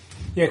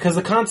 Yeah, because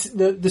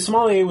the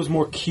sommelier was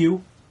more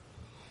Q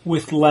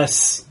with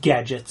less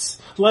gadgets,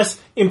 less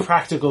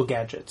impractical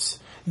gadgets.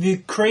 The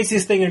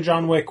craziest thing in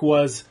John Wick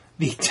was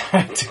the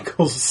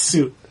tactical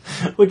suit,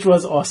 which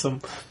was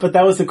awesome. But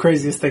that was the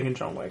craziest thing in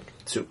John Wick.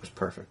 Suit was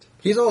perfect.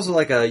 He's also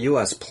like a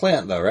U.S.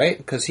 plant, though, right?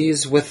 Because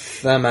he's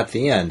with them at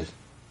the end.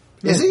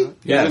 Is he?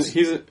 Yes.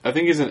 I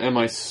think he's an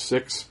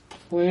MI6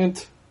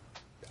 plant.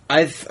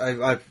 I've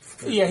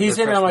Yeah, he's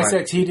in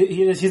refreshed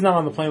MI6. He's not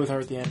on the plane with her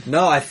at the end.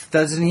 No,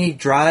 doesn't he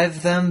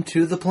drive them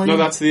to the plane? No,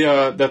 that's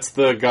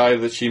the guy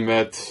that she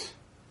met.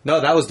 No,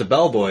 that was the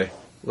bellboy.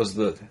 Was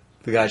the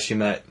guy she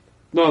met?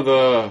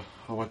 No,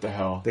 what the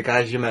hell? The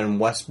guy she met in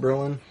West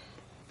Berlin,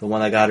 the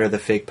one that got her the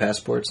fake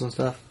passports and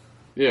stuff.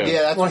 Yeah,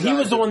 Yeah, that's Well, the he guy.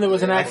 was the one that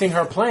was enacting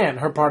her plan,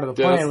 her part of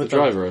the yeah, plan that's the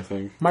with driver, I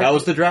think. That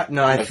was the driver.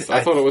 No, I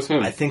thought it was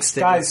him. I think Stiglitz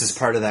Guys. is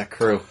part of that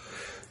crew.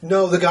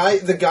 No, the guy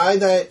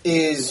that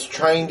is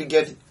trying to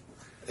get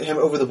him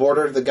over the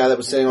border, the guy that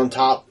was sitting on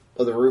top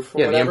of the roof. Or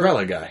Yeah, the whatever,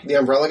 umbrella guy. The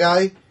umbrella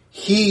guy.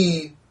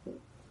 He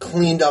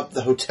cleaned up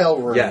the hotel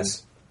room.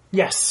 Yes,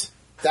 Yes.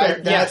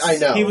 That yes. I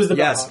know. He was the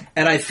yes, bellhop.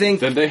 and I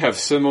think Then they have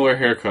similar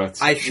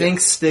haircuts. I think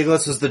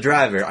Stiglitz was the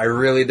driver. I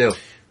really do.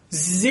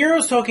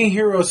 Zero's Talking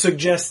Hero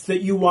suggests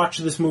that you watch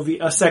this movie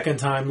a second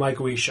time like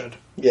we should.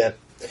 Yeah,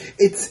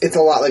 it's a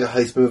lot like a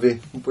heist movie.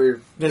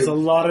 Where There's a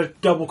lot of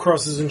double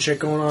crosses and shit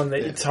going on that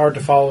it's hard to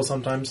follow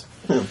sometimes.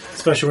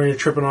 Especially when you're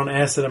tripping on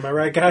acid, am I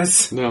right,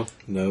 guys? No.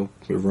 No,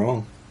 you're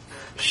wrong.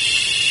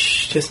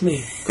 Shh, just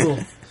me. Cool.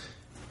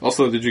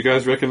 Also, did you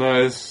guys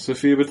recognize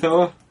Sofia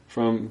Boutella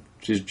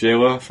she's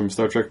Jayla from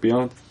Star Trek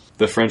Beyond,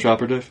 the French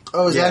operative?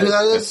 Oh, is that who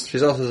that is?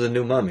 She's also the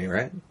new mummy,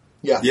 right?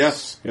 Yeah.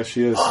 Yes,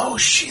 she is. Oh,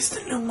 she's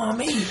the new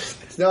mummy.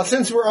 Now,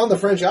 since we're on the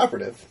French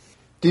operative,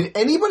 did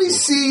anybody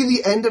see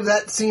the end of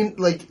that scene,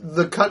 like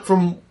the cut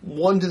from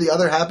one to the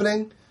other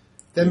happening,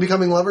 them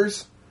becoming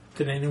lovers?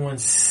 Did anyone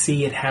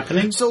see it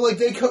happening? So, like,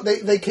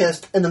 they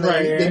kissed, and then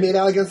Right, they yeah. made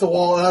out against the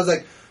wall, and I was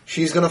like,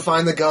 she's going to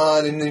find the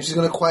gun, and then she's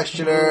going to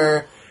question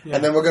her, Yeah.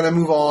 and then we're going to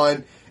move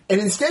on. And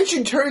instead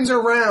she turns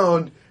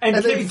around, And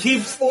and then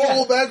keeps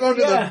fall back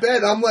onto Yeah. the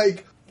bed. I'm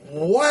like,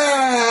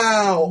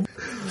 wow.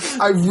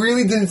 I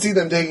really didn't see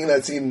them taking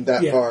that scene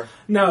that far.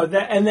 No,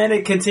 and then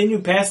it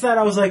continued past that.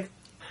 I was like,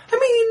 I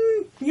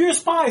mean, you're a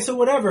spy, so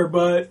whatever,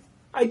 but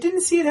I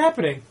didn't see it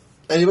happening.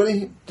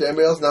 Anybody? Did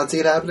anybody else not see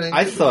it happening?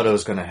 I thought it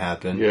was going to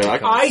happen. Yeah,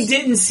 I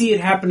didn't see it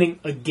happening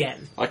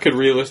again. I could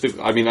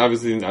realistically... I mean,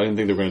 obviously, I didn't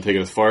think they were going to take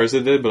it as far as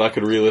they did, but I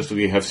could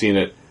realistically have seen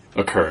it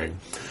occurring.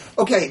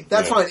 Okay,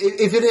 that's fine.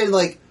 If it had,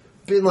 like,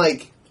 been,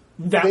 like...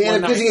 That they one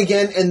end up night. kissing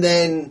again, and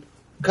then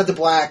cut to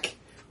black.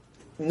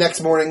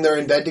 Next morning, they're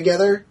in bed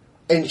together,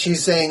 and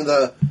she's saying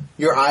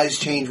your eyes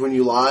change when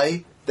you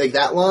lie. Like,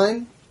 that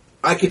line.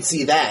 I could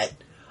see that.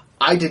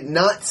 I did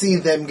not see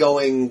them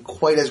going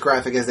quite as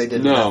graphic as they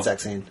did in that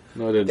sex scene.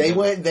 No, I didn't. They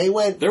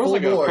went There was,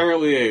 like,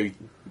 apparently a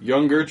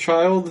younger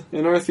child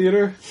in our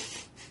theater.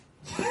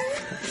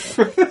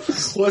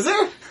 Was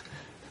there?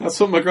 That's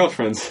what my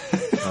girlfriend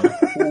said.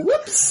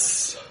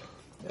 Whoops.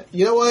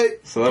 You know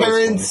what? So that was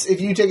Parents,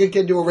 if you take a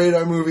kid to a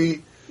radar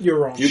movie, You're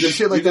wrong. You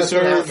shit like that's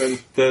gonna happen.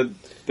 that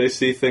they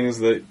see things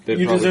that they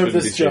You probably deserve shouldn't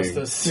this be seeing.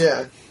 justice.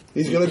 yeah.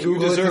 He's gonna You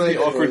Google it deserve tonight the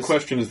awkward anyways.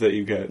 questions that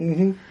you get.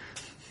 Mm-hmm.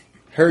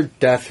 Her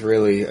death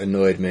really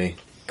annoyed me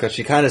because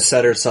she kind of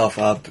set herself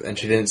up and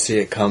she didn't see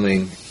it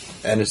coming.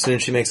 And as soon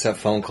as she makes that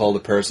phone call to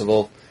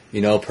Percival,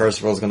 you know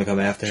Percival's going to come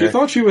after She her.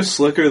 thought she was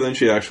slicker than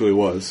she actually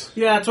was.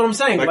 Yeah, that's what I'm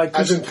saying. Like,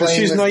 I've been Because playing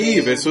she's this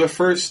naive. game. It's her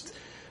first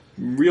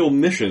real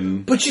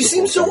mission. But she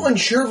seems so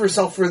unsure of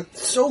herself for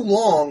so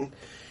long,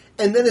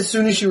 and then as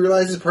soon as she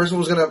realizes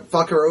Percival's gonna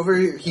fuck her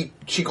over,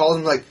 she calls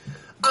him like,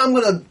 "I'm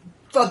gonna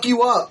fuck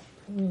you up."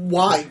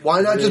 Why?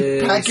 Why not just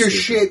Really pack your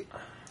stupid. shit,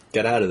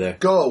 Get out of there.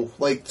 go?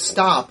 Like,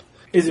 stop.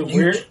 is it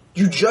weird?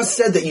 You just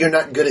said that you're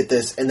not good at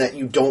this and that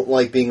you don't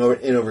like being over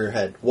your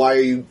head. Why are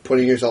you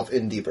putting yourself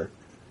in deeper?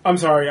 I'm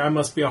sorry, I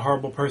must be a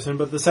horrible person,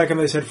 but the second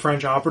they said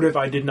French operative,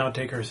 I did not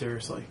take her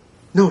seriously.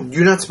 No,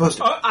 you're not supposed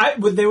to.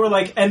 They were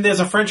like, and there's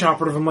a French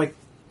operative. I'm like,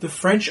 the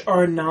French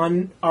are a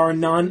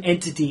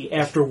non-entity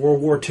after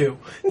World War II.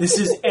 This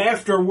is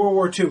after World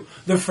War II.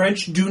 The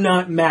French do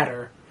not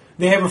matter.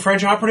 They have a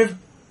French operative.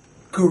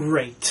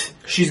 Great.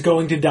 She's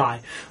going to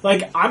die.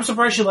 Like, I'm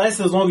surprised she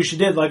lasted as long as she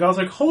did. Like, I was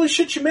like, holy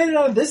shit, she made it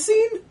out of this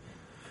scene?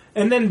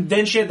 And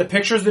then she had the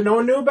pictures that no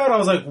one knew about. I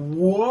was like,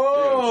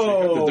 whoa.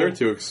 She got the dirt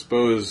to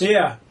expose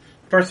Yeah.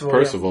 Percival.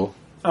 Percival.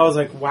 Yeah. I was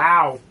like,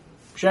 wow.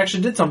 She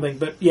actually did something.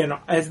 But, yeah, no.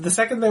 As the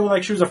second they were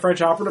like, she was a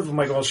French operative, I'm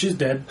like, well, she's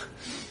dead.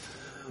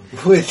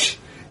 Which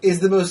is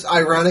the most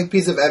ironic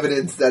piece of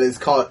evidence that is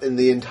caught in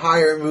the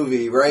entire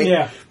movie, right?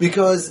 Yeah.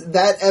 Because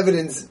that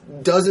evidence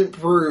doesn't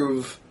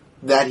prove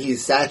that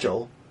he's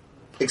Satchel,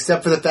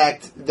 except for the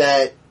fact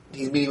that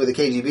he's meeting with a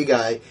KGB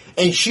guy,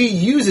 and she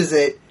uses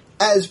it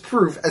as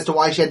proof as to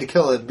why she had to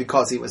kill him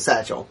because he was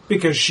Satchel.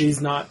 Because she's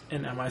not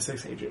an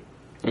MI6 agent.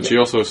 And she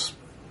also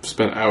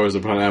spent hours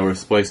upon hours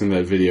splicing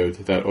that video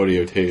to that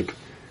audio tape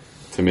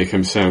to make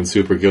him sound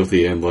super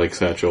guilty and like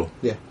Satchel.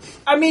 Yeah.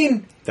 I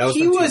mean, That was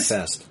he done too was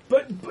fast.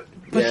 But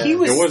Yeah. he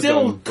was It was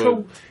still done,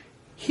 but-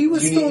 he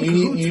was still in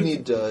cahoots You with-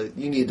 need to.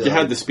 You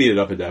had to speed it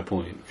up at that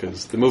point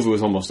because the movie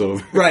was almost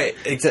over. Right,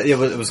 exactly. It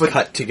was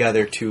cut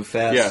together too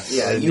fast. Yes.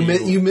 Yeah, And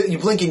you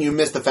blink and you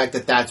miss the fact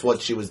that that's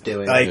what she was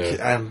doing. Like,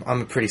 Yeah.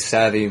 I'm a pretty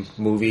savvy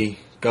movie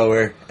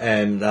goer,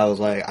 and I was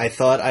like, I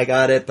thought I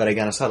got it, but I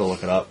just had to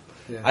look it up.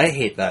 Yeah. I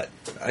hate that.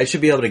 I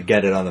should be able to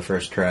get it on the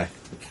first try.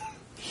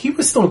 he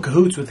was still in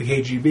cahoots with the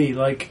KGB.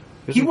 Like,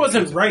 he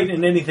wasn't right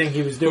in anything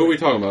he was Who are we doing.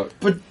 talking about?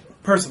 but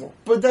Percival.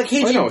 that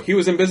KGB. I know he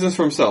was in business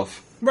for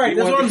himself. Right, He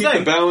that's wanted what to I'm keep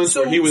saying. the balance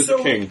where he was the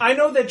king. I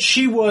know that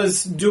she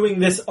was doing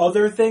this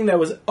other thing that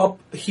was up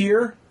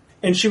here,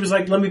 and she was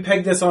like, let me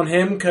peg this on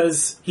him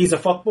because he's a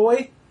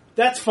fuckboy.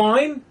 That's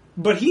fine,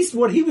 but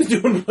what he was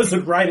doing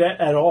wasn't right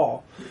at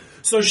all.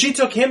 So she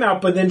took him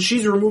out, but then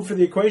she's removed from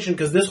the equation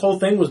because this whole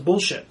thing was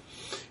bullshit.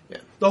 Yeah.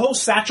 The whole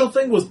Satchel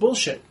thing was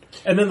bullshit.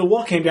 And then the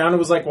wall came down and it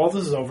was like, well,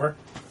 this is over.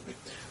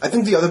 I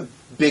think the other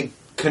big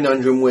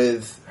conundrum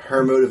with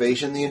her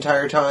motivation the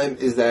entire time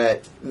is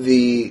that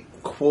the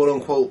quote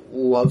unquote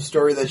love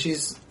story that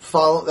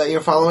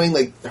you're following,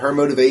 like her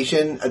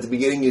motivation at the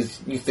beginning is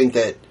you think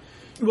that.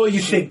 Well, you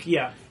think,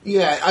 yeah.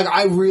 Yeah,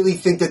 I really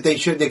think that they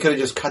could have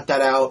just cut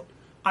that out.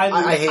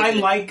 I hated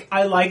it.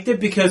 I liked it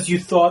because you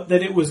thought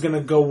that it was going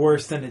to go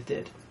worse than it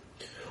did.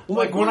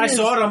 Like, when I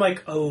saw it, I'm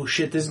like, oh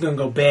shit, this is going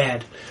to go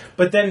bad.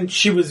 But then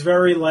she was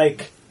very,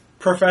 like,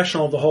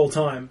 professional the whole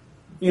time.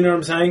 You know what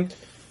I'm saying?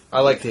 I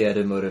like the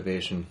added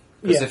motivation.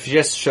 Because Yeah. if she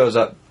just shows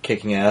up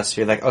kicking ass,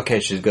 you're like, okay,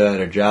 she's good at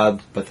her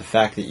job, but the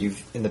fact that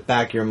in the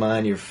back of your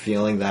mind, you're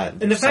feeling that.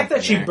 And the fact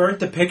that she something there. burnt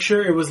the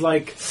picture, it was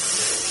like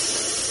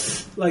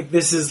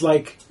this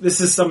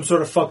is some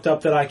sort of fucked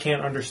up that I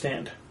can't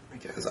understand.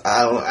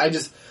 I don't know. I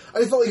just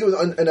felt like it was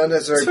an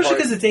unnecessary Especially part.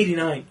 because it's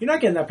 89. You're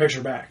not getting that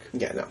picture back.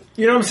 Yeah, no.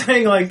 You know what I'm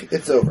saying? Like,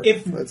 It's over.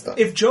 If It's done.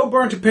 if Joe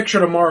burnt a picture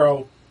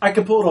tomorrow, I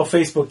could pull it off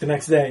Facebook the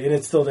next day, and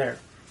it's still there.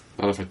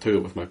 Not if I took it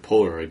with my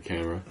Polaroid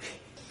camera.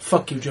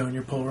 Fuck you, Joe, and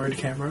your Polaroid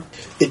camera.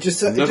 It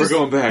just Never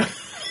going back.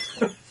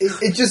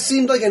 It just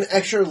seemed like an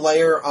extra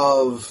layer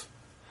of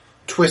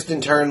twist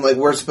and turn. Like,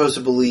 we're supposed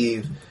to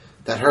believe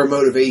that her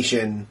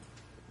motivation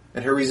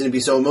and her reason to be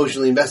so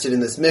emotionally invested in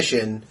this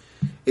mission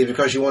is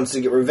because she wants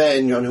to get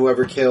revenge on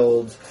whoever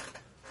killed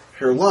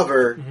her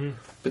lover. Mm-hmm.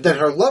 But then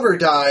her lover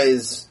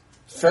dies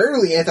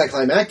fairly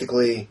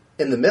anticlimactically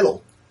in the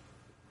middle,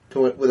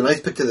 with a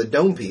nice pick to the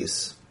dome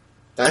piece.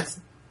 That's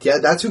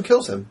who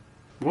kills him.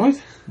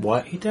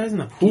 What? He dies in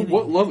the beginning.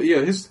 What love?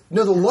 Yeah,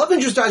 No, the love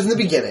interest dies in the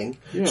beginning.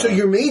 Yeah. So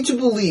you're made to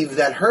believe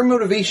that her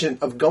motivation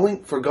of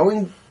going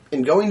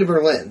to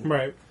Berlin,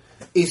 right,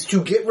 is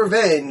to get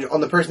revenge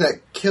on the person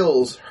that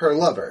kills her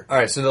lover. All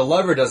right, so the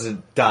lover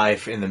doesn't die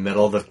in the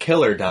middle; the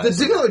killer dies.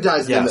 The killer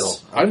dies in the middle.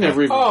 I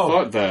never even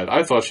thought that.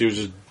 I thought she was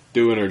just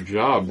doing her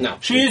job. No,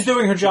 she is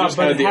doing her job, she just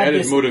but had the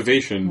added this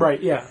motivation.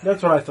 Right? Yeah,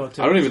 that's what I thought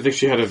too. I don't even think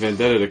she had a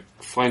vendetta to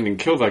find and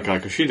kill that guy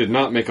because she did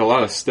not make a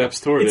lot of steps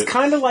toward it. It's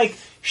kind of like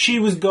she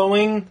was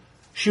going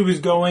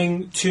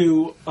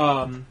to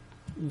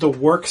the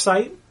work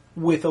site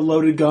with a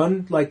loaded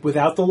gun, like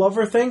without the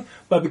lover thing,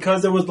 but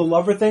because there was the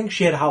lover thing,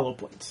 she had hollow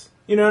points.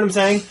 You know what I'm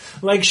saying?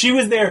 Like, she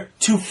was there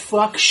to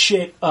fuck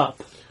shit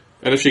up.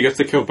 And if she gets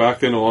to kill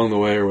Bacton along the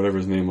way, or whatever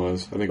his name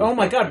was, I think. Oh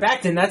my god,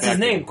 Bacton! That's his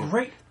name.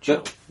 Great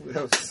joke.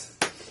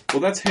 Well,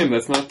 that's him.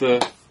 That's not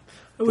the.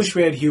 I wish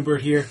we had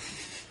Hubert here.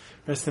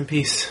 Rest in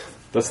peace.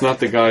 That's not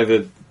the guy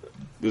that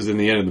is in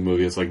the end of the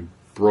movie. It's like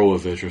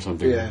Brolovich or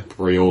something. Yeah.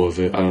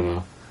 Brolovich. I don't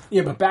know.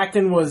 Yeah, but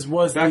Bacton was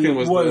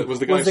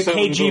the guy the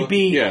selling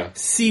KGB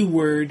C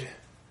word.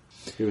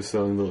 He was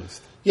selling the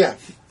list. Yeah.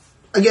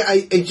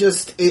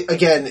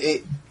 Again,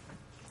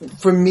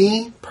 for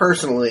me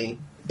personally,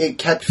 it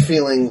kept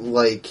feeling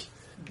like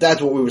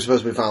that's what we were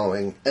supposed to be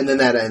following, and then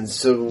that ends.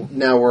 So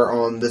now we're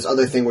on this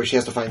other thing where she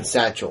has to find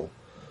Satchel,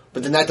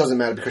 but then that doesn't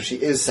matter because she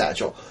is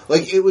Satchel.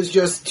 Like, it was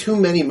just too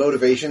many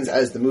motivations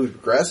as the movie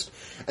progressed,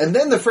 and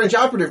then the French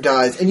operative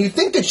dies, and you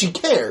think that she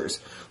cares.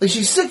 Like,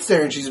 she sits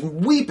there and she's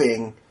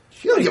weeping.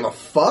 She don't give a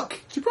fuck.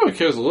 She probably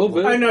cares a little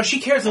bit. I know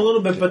she cares a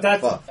little bit, but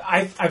that's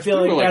I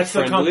feel like that's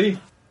friendly.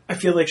 I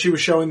feel like she was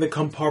showing the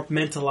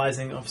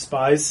compartmentalizing of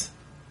spies,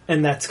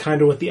 and that's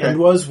kind of what the end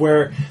was,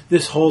 where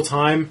this whole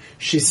time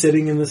she's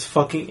sitting in this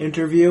fucking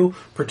interview,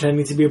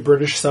 pretending to be a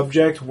British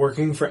subject,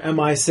 working for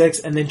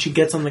MI6, and then she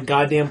gets on the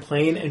goddamn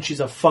plane and she's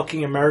a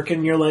fucking American,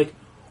 and you're like,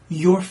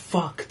 you're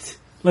fucked.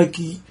 Like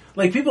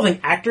people think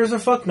actors are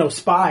fucked? No,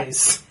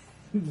 spies.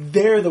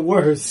 They're the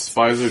worst.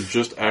 Spies are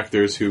just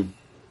actors who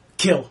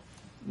kill.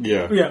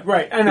 Yeah. Yeah,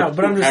 right. I know,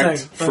 but I'm just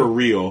saying. For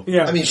real.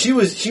 Yeah. I mean, she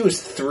was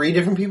 3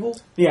 different people?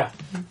 Yeah.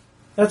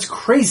 That's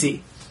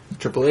crazy.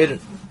 Triple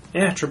Agent.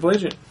 Yeah, Triple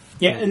Agent.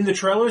 Yeah, and the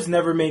trailers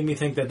never made me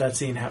think that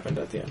scene happened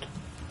at the end.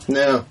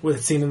 No. With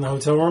the scene in the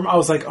hotel room. I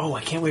was like, oh,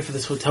 I can't wait for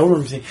this hotel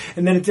room scene.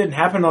 And then it didn't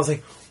happen. I was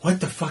like, what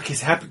the fuck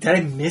is happening? Did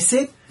I miss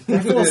it?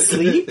 Did I fall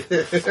asleep?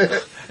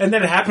 And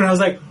then it happened. I was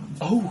like,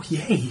 oh,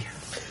 yay.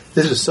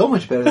 This is so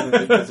much better than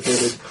I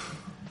anticipated.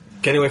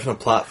 Getting away from the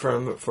plot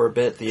for a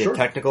bit, the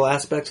technical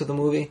aspects of the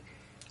movie.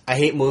 I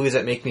hate movies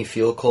that make me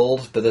feel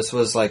cold, but this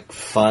was like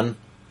fun.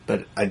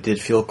 But I did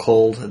feel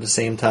cold at the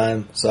same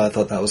time, so I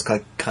thought that was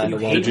kind of.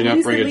 Did you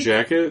not bring a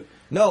jacket?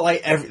 No,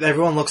 like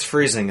everyone looks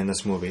freezing in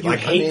this movie. You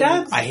hate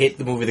that? I hate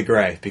the movie The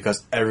Grey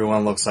because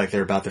everyone looks like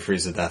they're about to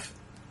freeze to death.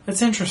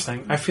 That's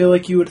interesting. I feel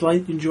like you would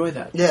enjoy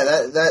that. Yeah,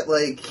 that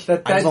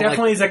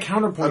definitely is a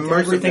counterpoint to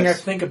everything I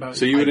think about.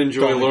 So you would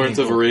enjoy Lawrence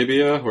of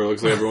Arabia, where it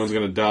looks like everyone's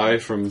going to die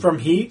from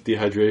heat,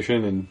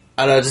 dehydration, and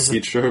I don't know, just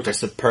heat stroke.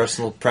 Just a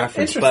personal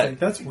preference. Interesting. But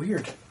that's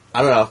weird.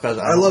 I don't know. Cause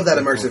I love that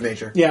immersive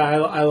nature. Yeah,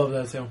 I love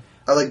that too.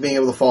 I like being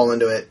able to fall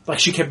into it. Like,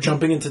 she kept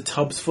jumping into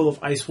tubs full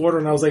of ice water,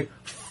 and I was like,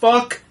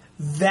 fuck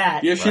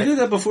that. Yeah, she did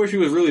that before she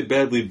was really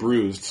badly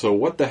bruised, so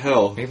what the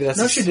hell? Maybe that's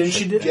no, she didn't.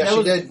 She did. Yeah,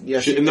 she did. Yeah,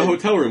 she in the did.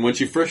 hotel room, when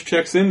she first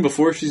checks in,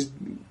 before she's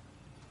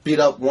beat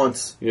up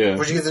once. Yeah.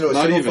 Before she gets into a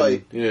Not single even.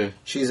 fight. Yeah.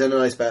 She's in an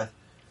ice bath.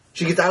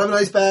 She gets out of an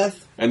ice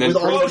bath. And then with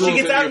all she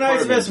gets out of an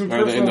ice bath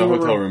in the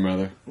hotel room,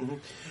 rather. Mm-hmm.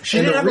 She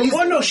didn't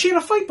have she had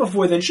a fight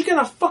before then. She got in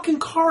a fucking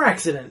car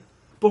accident.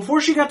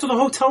 Before she got to the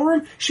hotel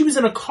room, she was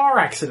in a car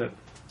accident.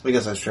 I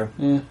guess that's true.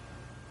 Yeah.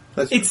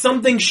 It's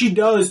something she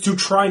does to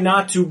try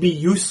not to be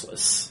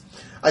useless.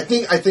 I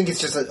think it's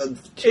just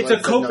it's a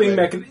coping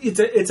mechanism.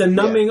 It's a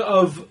numbing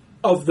of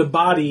the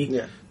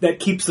body that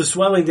keeps the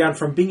swelling down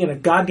from being in a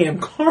goddamn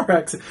car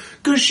accident.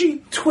 Because she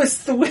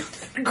twists the whip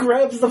and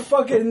grabs the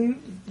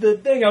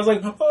thing. I was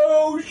like,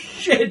 oh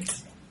shit.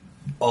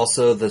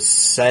 Also, the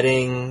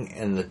setting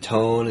and the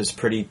tone is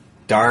pretty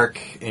dark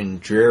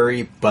and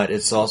dreary, but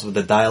it's also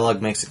the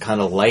dialogue makes it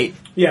kind of light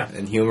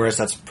and humorous.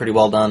 That's pretty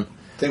well done.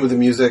 Same with the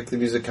music. The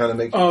music kind of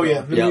makes. Oh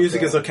yeah, the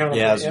music is a kind of.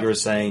 Yeah, as you were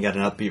saying, you got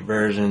an upbeat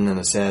version and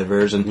a sad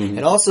version,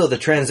 and also the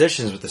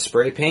transitions with the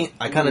spray paint.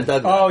 I kind of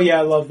dug that. Oh yeah,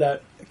 I love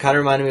that. It kind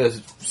of reminded me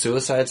of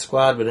Suicide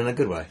Squad, but in a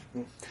good way.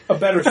 A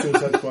better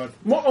Suicide Squad,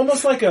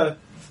 almost like a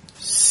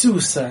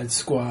Suicide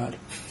Squad.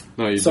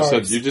 No, you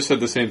just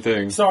said the same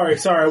thing. Sorry,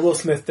 I Will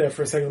Smith there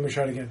for a second. Let me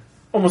try it again.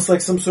 Almost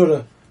like some sort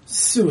of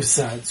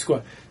Suicide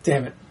Squad.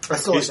 Damn it!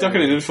 He's stuck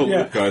in an infant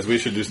loop, guys. We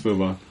should just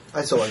move on.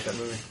 I still like that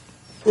movie.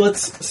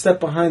 Let's step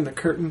behind the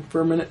curtain for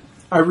a minute.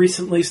 I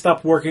recently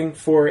stopped working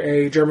for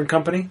a German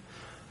company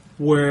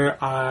where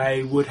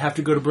I would have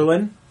to go to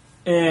Berlin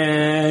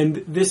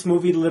And this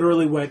movie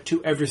literally went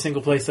to every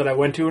single place that I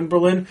went to in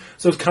Berlin.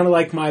 So it's kind of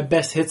like my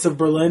best hits of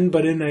Berlin,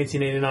 but in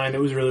 1989, it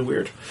was really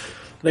weird.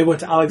 They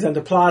went to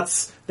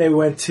Alexanderplatz.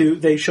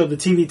 They showed the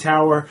TV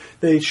tower.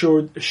 They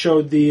showed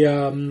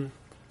the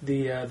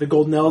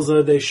Golden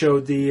Elsa. They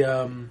showed the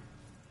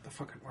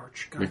fucking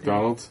arch. God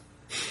McDonald's?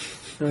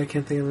 damn. No, I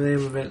can't think of the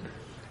name of it.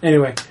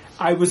 Anyway,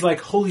 I was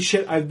like, holy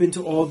shit, I've been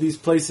to all these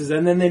places.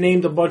 And then they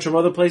named a bunch of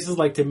other places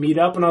like to meet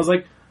up. And I was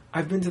like,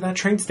 I've been to that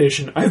train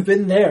station. I've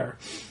been there.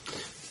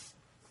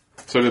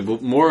 So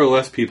did more or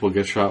less people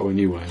get shot when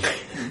you went?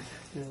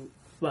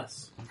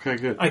 Less. Okay,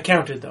 good. I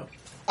counted, though.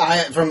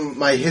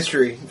 From a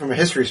history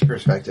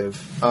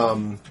perspective,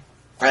 I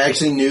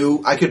actually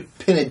knew I could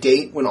pin a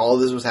date when all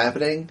of this was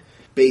happening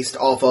based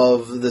off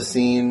of the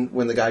scene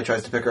when the guy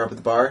tries to pick her up at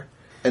the bar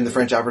and the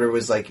French operator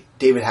was like,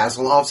 David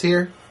Hasselhoff's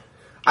here.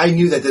 I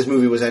knew that this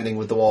movie was ending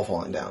with the wall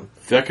falling down.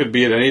 That could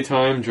be at any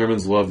time.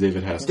 Germans love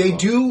David Hasselhoff.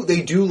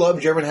 They do love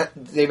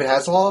David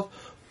Hasselhoff,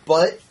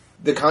 but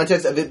the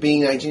context of it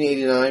being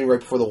 1989, right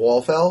before the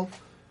wall fell,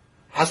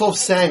 Hasselhoff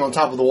sang on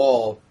top of the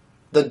wall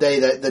the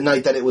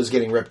night that it was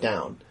getting ripped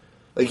down.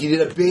 Like he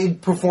did a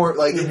big perform.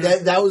 Like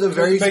that was a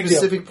very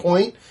specific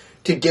point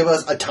to give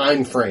us a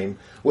time frame,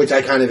 which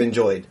I kind of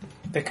enjoyed.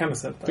 They kind of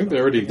said that. I think they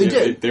already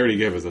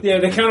gave us a Yeah,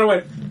 they kind of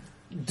went.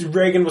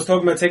 Reagan was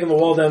talking about taking the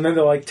wall down, and then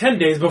they're like 10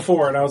 days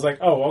before, and I was like,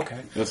 oh, okay.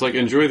 It's like,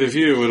 enjoy the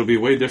view, it'll be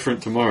way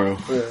different tomorrow.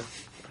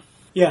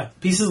 Yeah,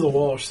 pieces of the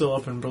wall are still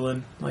up in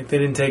Berlin. Like, they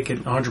didn't take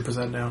it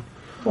 100% down.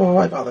 Oh,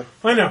 why bother?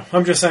 I know,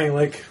 I'm just saying,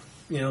 like,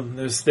 you know,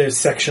 there's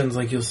sections,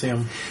 like, you'll see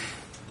them.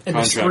 And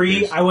the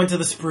Spree, I went to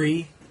the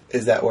Spree.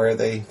 Is that where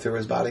they threw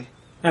his body?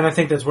 And I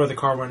think that's where the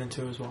car went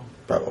into as well.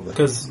 Probably.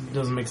 Because it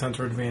doesn't make sense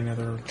for it to be any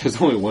other...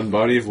 There's only one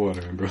body of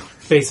water in Berlin.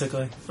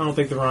 Basically. I don't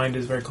think the Rhine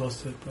is very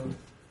close to it, but...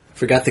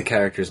 Forgot the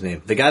character's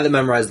name. The guy that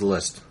memorized the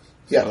list.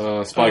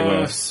 Yeah.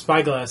 Spyglass.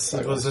 Spyglass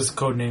was his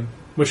code name,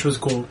 which was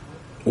cool.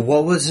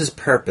 What was his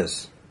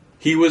purpose?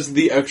 He was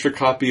the extra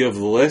copy of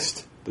the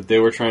list that they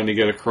were trying to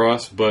get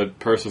across, but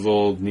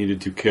Percival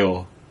needed to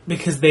kill.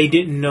 Because they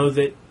didn't know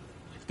that...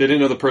 They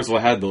didn't know that Percival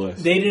had the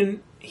list. They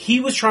didn't... He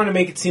was trying to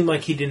make it seem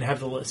like he didn't have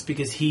the list,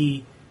 because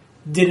he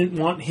didn't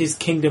want his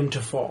kingdom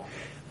to fall.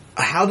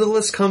 How did the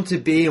list come to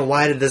be, and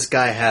why did this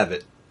guy have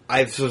it?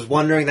 I was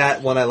wondering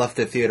that when I left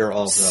the theater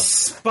also.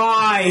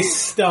 Spy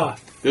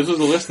stuff. This was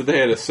a list that they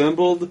had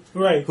assembled.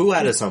 Right. Who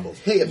had assembled?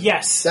 Him.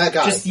 Yes. That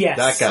guy. Just yes.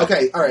 That guy.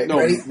 Okay, alright, No,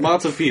 ready?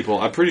 lots of people.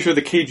 I'm pretty sure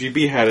the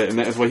KGB had it, and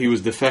that's why he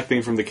was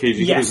defecting from the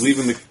KGB. Yes. He was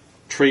leaving the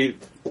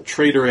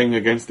traitoring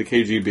against the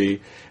KGB,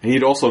 and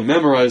he'd also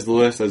memorized the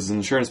list as an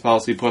insurance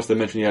policy, plus they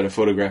mentioned he had a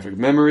photographic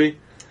memory,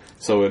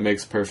 so it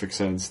makes perfect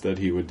sense that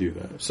he would do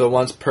that. So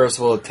once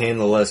Percival obtained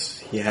the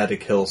list, he had to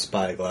kill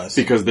Spyglass.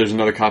 Because there's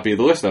another copy of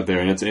the list out there,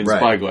 and it's in Right.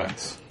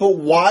 Spyglass. But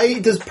why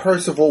does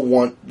Percival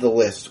want the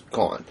list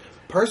gone?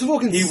 Percival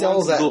can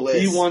sell that list.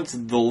 He wants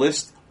the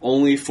list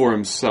only for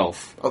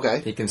himself.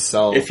 Okay. He can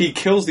sell... If he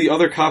kills the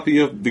other copy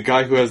of the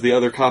guy who has the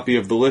other copy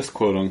of the list,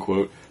 quote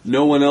unquote,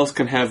 no one else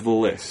can have the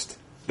list.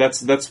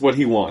 That's what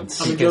he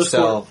wants. he can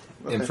sell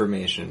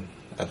information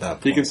at that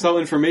point. He can sell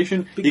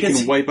information. Because he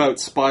can wipe out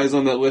spies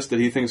on that list that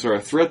he thinks are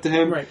a threat to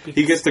him. Right,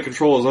 He gets to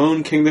control his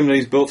own kingdom that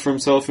he's built for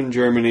himself in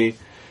Germany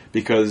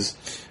because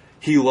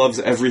he loves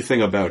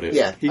everything about it.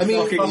 Yeah. He I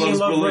mean, fucking Fucking loves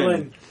love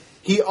Berlin.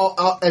 He,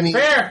 I mean,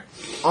 Fair!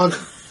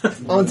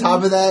 on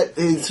top of that,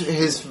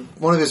 his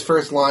one of his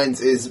first lines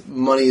is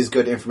 "Money is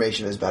good,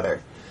 information is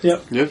better."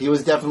 Yep. Yep. He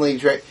was definitely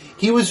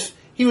he was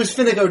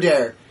Finnick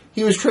O'Dare.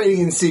 He was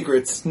trading in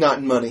secrets, not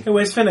in money. Hey,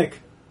 where's Finnick?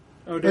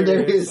 Oh, And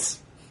there he he is.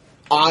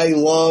 I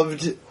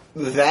loved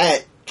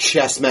that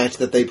chess match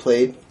that they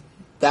played.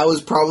 That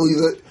was probably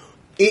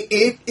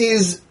it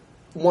is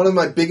one of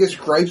my biggest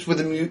gripes with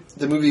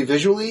the movie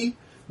visually,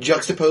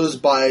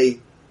 juxtaposed by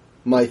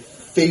my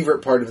favorite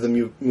part of the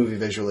movie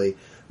visually.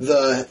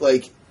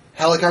 The,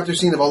 helicopter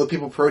scene of all the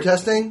people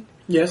protesting.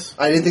 Yes.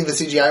 I didn't think the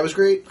CGI was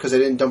great, because they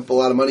didn't dump a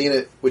lot of money in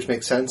it, which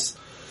makes sense.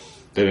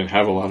 They didn't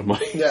have a lot of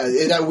money. Yeah,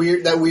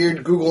 that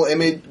weird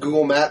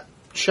Google Map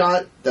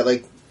shot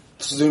that,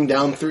 zoomed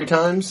down 3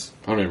 times.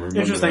 I don't even remember.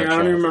 Interesting. that I don't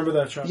shot. even remember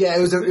that shot. Yeah,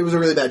 it was a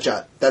really bad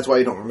shot. That's why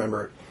you don't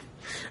remember it.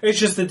 It's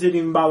just it didn't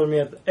even bother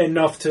me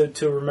enough to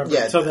remember.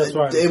 Yeah, So that's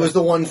why. it was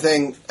the one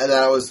thing that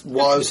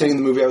while I was sitting in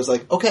the movie, I was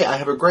like, okay, I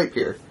have a gripe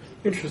here.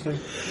 Interesting.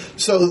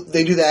 So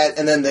they do that,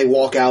 and then they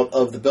walk out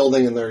of the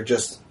building, and they're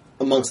just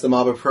amongst the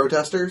mob of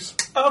protesters.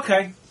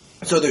 Okay.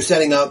 So they're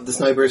setting up, the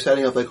sniper is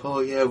setting up,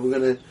 oh yeah, we're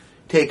going to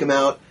take him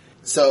out.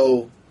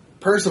 So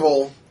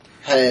Percival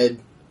had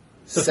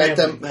set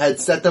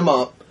them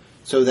up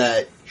so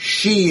that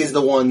she is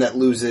the one that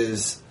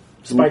loses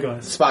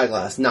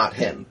Spyglass, not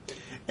him.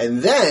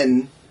 And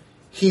then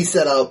he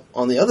set up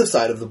on the other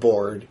side of the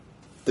board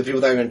the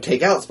people that are going to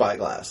take out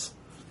Spyglass.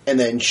 And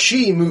then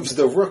she moves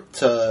the rook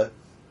to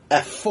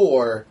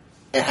F4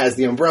 and has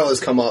the umbrellas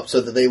come up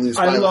so that they lose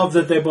Spyglass. I love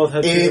that they both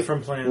had 2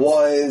 different plans. It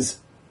was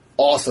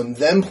awesome.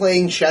 Them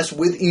playing chess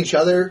with each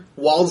other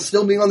while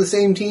still being on the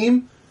same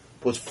team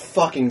was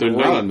fucking They're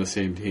great. not on the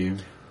same team.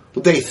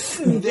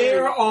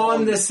 They're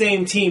on the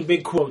same team.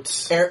 Big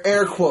quotes.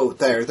 Air quote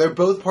there. They're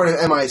both part of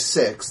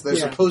MI6. They're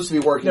supposed to be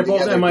working They're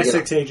together. They're both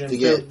MI6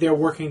 agents. They're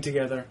working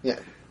together. Yeah.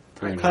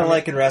 Kind of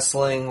like in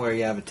wrestling where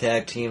you have a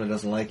tag team that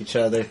doesn't like each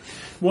other.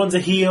 One's a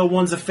heel,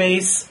 one's a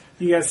face.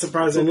 You guys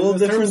surprised? It's a little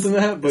different than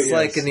that, but it's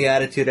like in the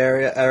Attitude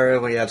Era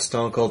when you have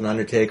Stone Cold and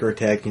Undertaker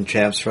attacking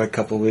champs for a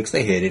couple of weeks.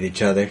 They hated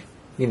each other.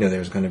 You knew there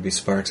was going to be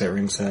sparks at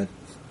ringside.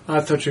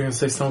 I thought you were going to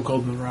say Stone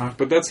Cold and The Rock.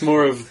 But that's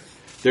more of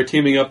they're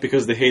teaming up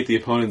because they hate the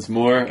opponents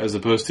more, as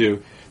opposed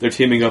to they're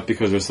teaming up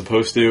because they're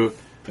supposed to,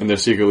 and they're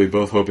secretly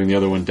both hoping the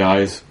other one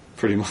dies,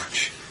 pretty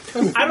much.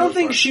 I don't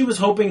think she was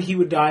hoping he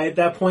would die at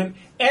that point.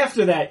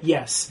 After that,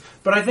 yes.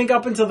 But I think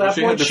up until that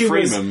point,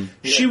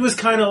 she was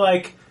kind of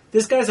like,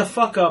 this guy's a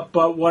fuck-up,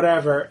 but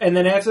whatever. And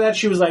then after that,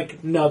 she was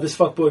like, no, this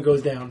fuckboy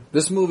goes down.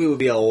 This movie would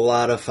be a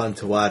lot of fun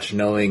to watch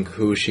knowing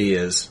who she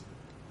is,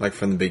 like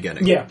from the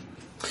beginning. Yeah.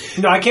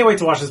 No, I can't wait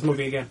to watch this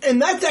movie again.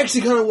 And that's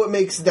actually kind of what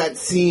makes that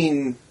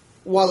scene,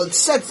 while it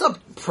sets up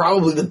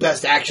probably the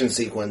best action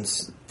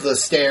sequence, the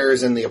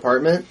stairs and the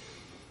apartment,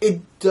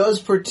 it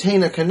does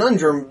pertain a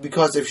conundrum,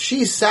 because if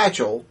she's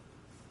Satchel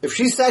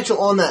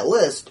on that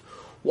list,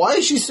 why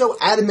is she so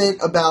adamant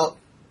about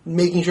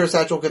making sure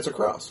Satchel gets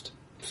across?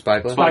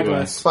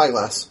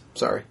 Spyglass.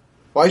 Sorry.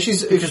 Why is she?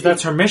 Because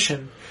that's her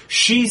mission.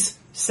 She's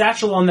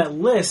Satchel on that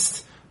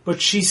list,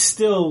 but she's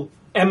still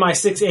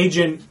MI6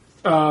 agent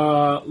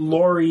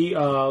Lorelai.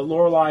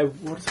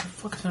 What the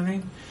fuck is her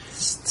name?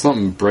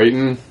 Something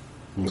Brayton.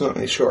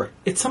 Sure.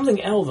 It's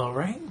something L though,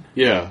 right?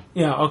 Yeah.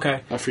 Yeah.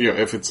 Okay. I forget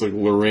if it's like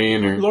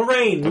Lorraine or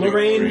Lorraine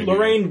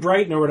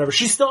Brighton or whatever.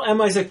 She's still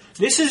MI6.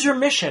 This is your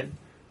mission.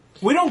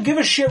 We don't give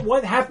a shit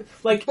what happened.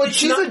 But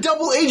she's a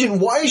double agent.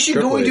 Why is she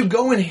going to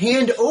go and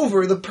hand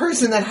over the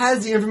person that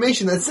has the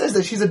information that says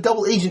that she's a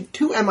double agent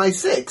to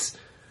MI6?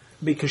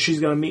 Because she's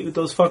going to meet with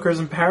those fuckers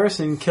in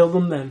Paris and kill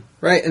them then.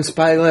 Right, and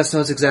Spyglass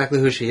knows exactly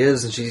who she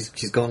is, and she's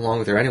going along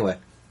with her anyway.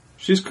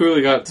 She's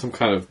clearly got some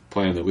kind of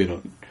plan that we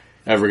don't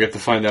ever get to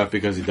find out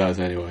because he dies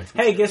anyway.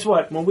 Hey, guess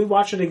what? When we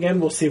watch it again,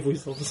 we'll see if we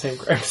still have the same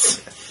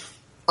gripes.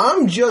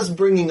 I'm just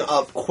bringing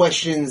up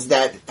questions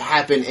that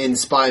happen in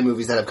spy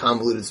movies that have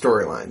convoluted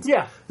storylines.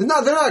 Yeah. They're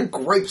not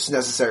gripes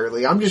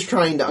necessarily. I'm just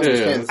trying to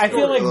understand the story I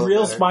feel like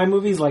real better. spy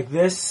movies like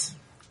this,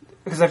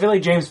 because I feel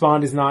like James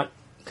Bond is not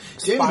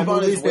James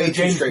Bond is way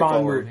too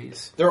straightforward.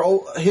 They're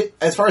all,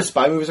 as far as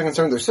spy movies are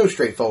concerned, they're so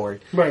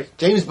straightforward. Right.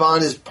 James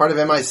Bond is part of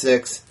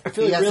MI6. I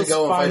feel like real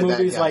spy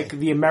movies like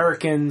The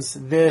Americans,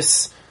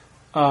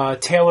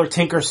 Taylor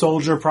Tinker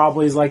Soldier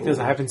probably is like this.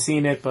 I haven't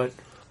seen it, but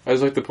I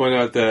just like to point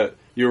out that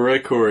you're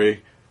right,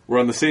 Corey. We're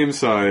on the same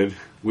side.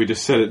 We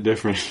just said it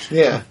different.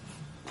 Yeah.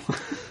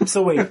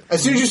 So wait.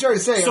 As soon as you started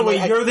saying, so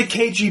wait, you're the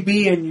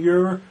KGB and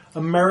you're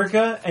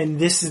America, and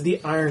this is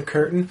the Iron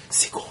Curtain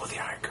sequel with the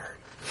Iron Curtain.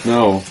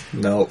 No.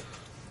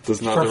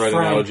 That's not For the right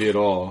Frank. analogy at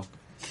all.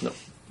 No.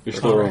 You're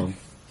still wrong.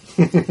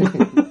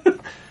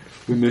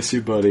 We miss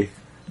you, buddy.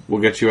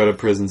 We'll get you out of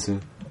prison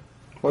soon.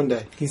 One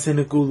day. He's in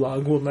a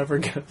gulag. We'll never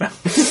get him out.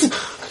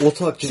 We'll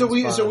talk. So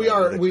we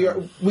are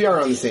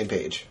on the same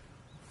page.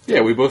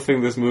 Yeah, we both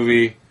think this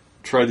movie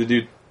tried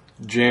to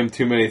jam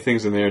too many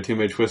things in there, too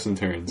many twists and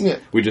turns. Yeah.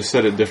 We just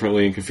said it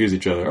differently and confused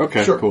each other.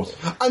 Okay, Sure. cool.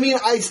 I mean,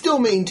 I still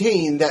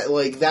maintain that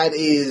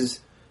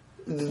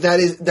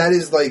that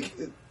is like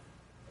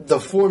the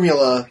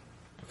formula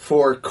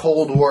for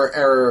Cold War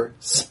era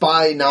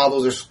spy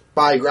novels or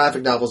spy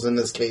graphic novels in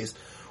this case,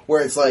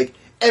 where it's like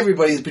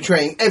everybody's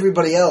betraying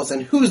everybody else,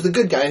 and who's the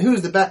good guy and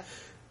who's the bad.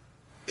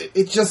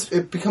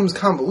 It becomes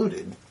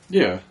convoluted.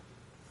 Yeah.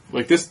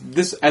 Like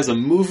this as a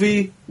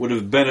movie would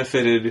have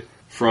benefited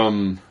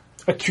from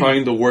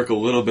trying to work a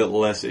little bit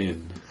less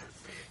in.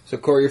 So,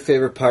 Corey, your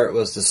favorite part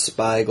was the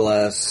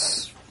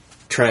Spyglass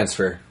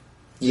transfer.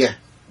 Yeah.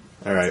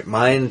 All right,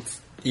 mine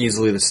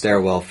easily the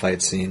stairwell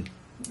fight scene.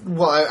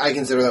 Well, I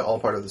consider that all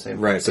part of the same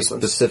Right, but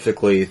sequence.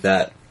 specifically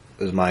that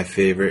was my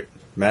favorite.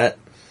 Matt?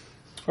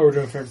 Oh, we're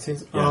doing favorite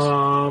scenes?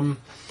 Yes.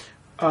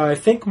 I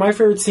think my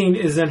favorite scene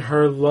is in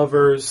her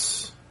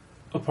lover's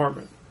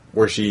apartment.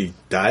 Where she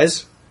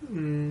dies?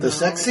 The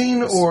sex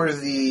scene or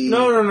the...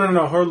 No. The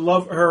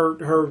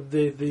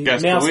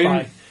Gascoigne? nail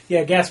spy.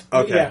 Yeah,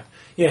 Okay.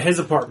 Yeah, his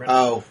apartment.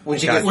 Oh, when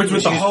she gets...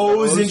 With the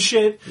hose and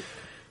shit.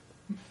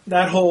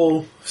 That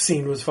whole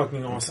scene was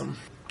fucking awesome.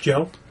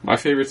 Joe? My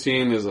favorite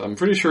scene is, I'm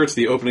pretty sure it's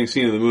the opening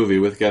scene of the movie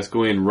with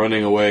Gascoigne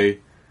running away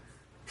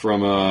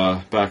from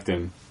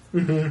Bacton.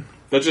 Mm-hmm.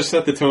 That just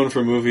set the tone for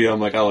a movie. I'm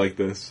like, I like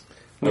this.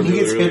 When he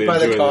gets hit by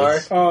the enjoy car.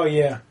 this. Oh,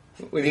 yeah.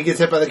 When he gets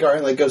hit by the car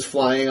and goes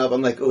flying up,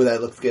 I'm like, oh,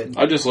 that looks good.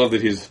 I just love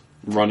that he's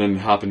running,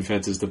 hopping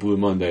fences to Blue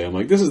Monday. I'm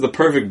like, this is the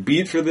perfect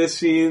beat for this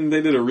scene.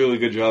 They did a really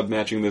good job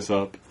matching this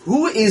up.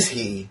 Who is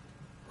he?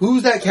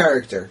 Who's that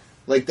character?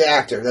 Like the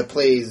actor that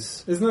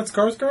plays... Isn't that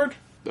Skarsgård?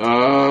 I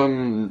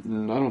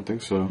don't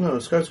think so. No,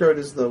 Skarsgård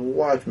is the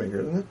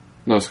watchmaker, isn't it?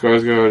 No,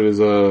 Skarsgård is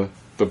the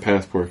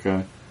passport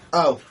guy.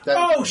 Oh.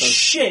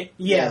 Shit!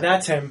 Yeah, Yeah.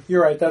 that's him.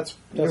 You're right. That's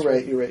You're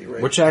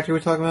right. Which actor are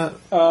we talking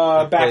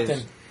about?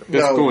 Bacton.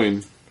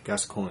 Gascoigne.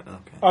 Gascoigne,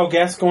 okay. Oh,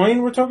 Gascoigne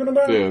we're talking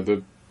about? Yeah,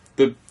 the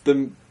The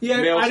Yeah,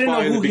 male I didn't spy know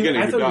in the who he.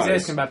 beginning I who thought he was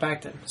dies. asking about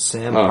back then.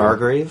 Sam Oh.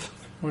 Hargrave?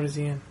 What is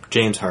he in?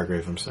 James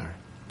Hargrave, I'm sorry.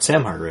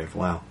 Sam Hargrave,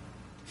 wow.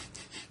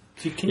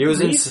 Can He you was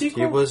in read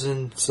sequel? he was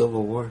in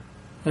Civil War.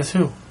 That's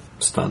who?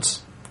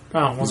 Stunts. Oh,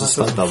 well, He's a that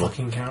stunt doesn't double.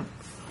 fucking count.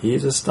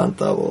 He's a stunt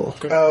double.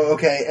 Oh,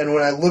 okay. And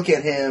when I look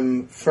at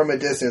him from a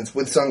distance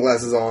with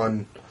sunglasses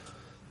on,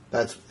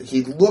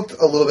 he looked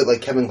a little bit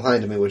like Kevin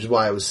Kline to me, which is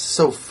why I was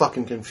so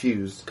fucking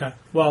confused. Okay.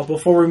 Well,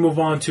 before we move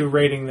on to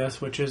rating this,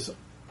 which is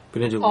We're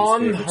gonna do least on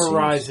favorite scenes.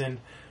 horizon,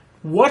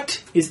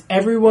 what is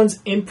everyone's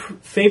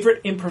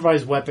favorite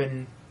improvised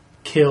weapon,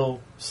 kill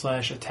 /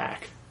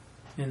 attack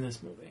in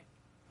this movie?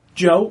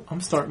 Joe,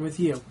 I'm starting with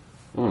you.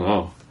 I don't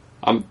know.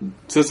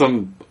 Since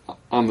I'm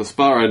on the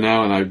spot right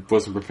now and I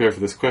wasn't prepared for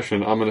this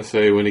question, I'm going to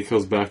say when he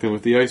kills Bacton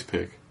with the ice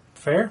pick.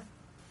 Fair?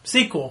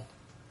 Sequel.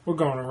 We're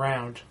going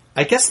around.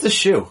 I guess the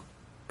shoe,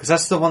 because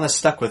that's the one that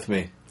stuck with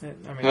me. I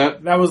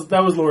mean, that was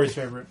Lori's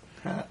favorite.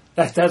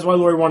 That's why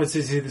Lori wanted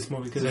to see this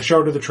movie, because I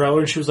showed her the trailer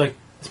and she was like,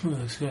 "This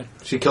movie looks good."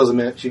 She kills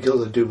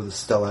a dude with a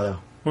stiletto.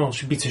 Well,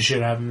 she beats the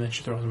shit out of him, then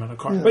she throws him out of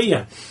the car. But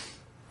yeah,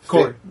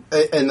 Corey,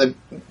 And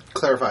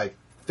clarify,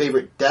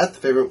 favorite death,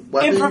 favorite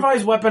weapon.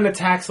 improvised weapon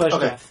attack /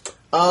 death,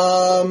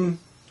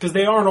 because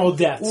they aren't all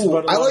deaths. Ooh,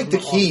 but a I lot like of the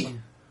them are key. awesome.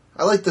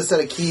 I like the set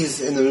of keys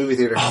in the movie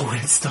theater. Oh, when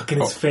it's stuck in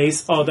his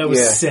face. Oh, that was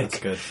Yeah, sick. That's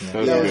good. Yeah. That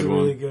was Yeah, a That was good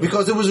really one. good.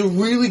 Because it was a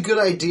really good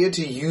idea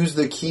to use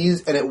the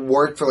keys, and it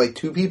worked for like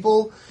 2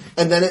 people,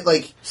 and then it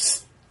like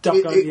Stuck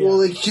on, well,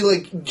 like she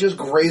like just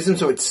grazed him,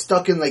 so it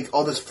stuck in like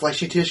all this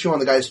fleshy tissue on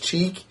the guy's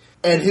cheek,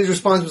 and his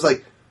response was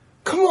like,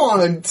 "Come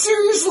on,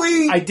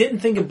 seriously?" I didn't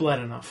think it bled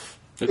enough.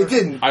 It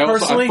didn't. I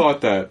Personally-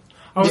 thought that.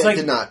 I was Yeah, it like,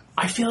 did not.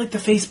 I feel like the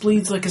face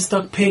bleeds like a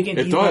stuck pig, and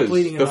It he's not does.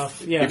 bleeding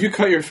enough. Yeah, If you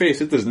cut your face,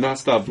 it does not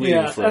stop bleeding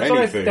yeah, for that's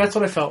anything. that's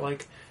what I felt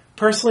like.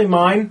 Personally,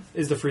 mine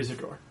is the freezer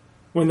door.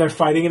 When they're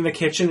fighting in the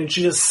kitchen and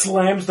she just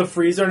slams the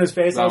freezer in his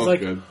face, That I was like,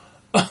 good.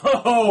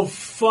 oh,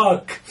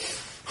 fuck.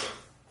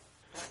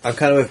 I'm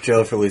kind of with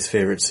Joe for least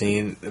favorite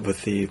scene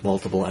with the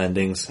multiple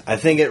endings. I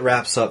think it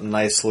wraps up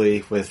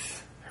nicely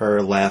with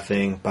her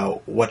laughing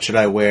about what should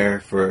I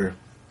wear for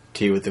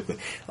tea with the queen.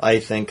 I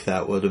think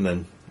that would have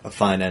been a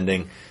fine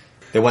ending.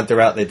 They went the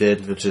route they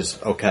did, which is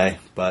okay,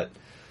 but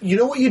You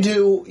know what you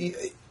do?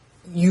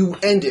 You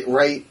end it,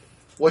 right?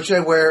 What should I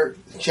wear?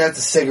 She has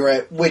a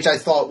cigarette, which I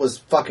thought was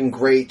fucking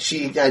great.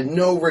 She had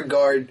no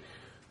regard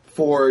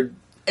for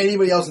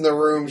anybody else in the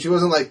room. She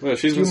wasn't like, Well,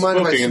 she's "Do you been mind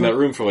if I smoking in smoke?" that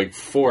room for like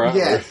 4 hours.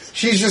 Yeah,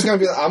 she's just gonna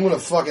be like, "I'm gonna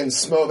fucking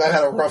smoke. I've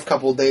had a rough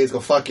couple of days. Go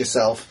fuck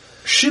yourself."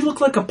 She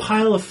looked like a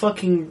pile of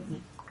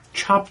fucking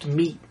chopped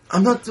meat.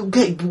 I'm not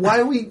okay. Why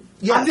are we?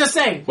 Yes. I'm just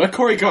saying. Let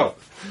Corey go.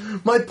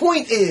 My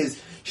point is,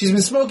 she's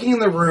been smoking in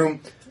the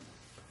room.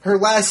 Her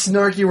last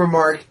snarky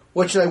remark: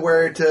 "What should I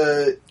wear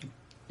to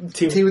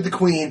tea with the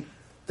Queen?"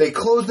 They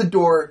close the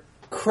door.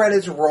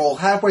 Credits roll.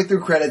 Halfway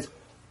through credits,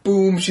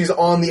 boom! She's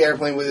on the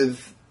airplane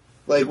with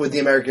the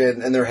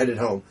American, and they're headed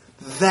home.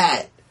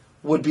 That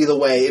would be the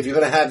way if you're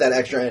going to have that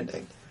extra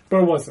ending. But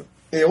it wasn't.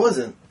 It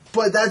wasn't.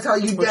 But that's how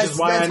you. Which that's, is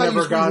why that's I how you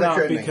never squeeze got an out,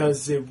 extra ending.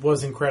 because it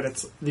wasn't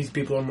credits. These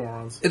people are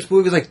morons. it's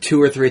movie like 2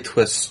 or 3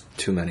 twists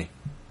too many.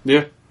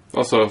 Yeah.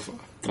 Also,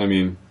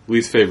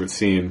 least favorite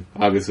scene.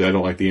 Obviously, I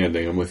don't like the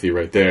ending. I'm with you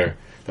right there.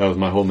 That was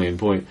my whole main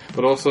point.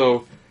 But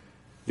also,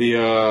 the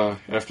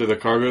after the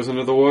car goes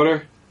into the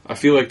water, I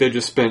feel like they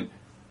just spent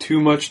too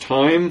much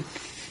time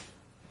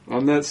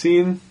on that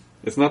scene.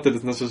 It's not that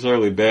it's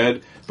necessarily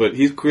bad, but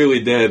he's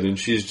clearly dead, and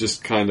she's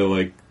just kind of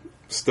like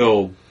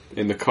still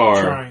in the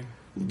car, Trying.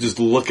 just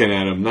looking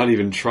at him, not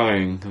even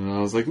trying. And I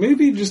was like,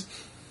 maybe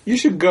you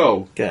should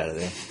go. Get out of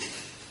there.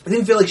 I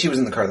didn't feel like she was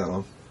in the car that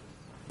long.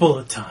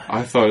 Bullet time.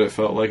 I thought it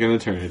felt like an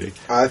eternity.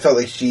 I felt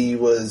like she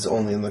was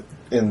only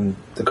in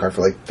the car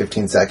for like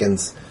 15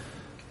 seconds,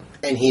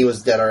 and he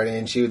was dead already.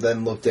 And she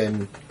then looked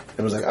in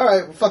and was like, "All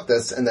right, well, fuck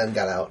this," and then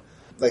got out.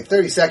 Like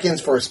 30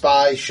 seconds for a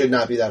spy should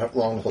not be that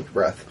long to hold your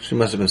breath. She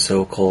must have been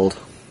so cold.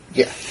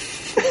 Yeah,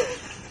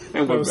 And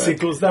That went was back.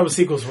 sequels. That was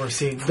sequels worth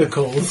seeing. The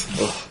cold.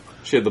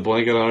 She had the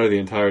blanket on her the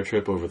entire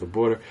trip over the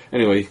border.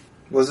 Anyway,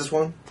 what was this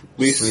one?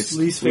 Least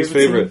favorite.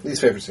 favorite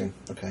Least favorite scene.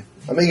 Okay,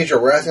 I'm making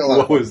sure we're asking a lot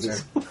What of was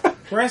questions this? here.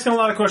 We're asking a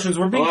lot of questions.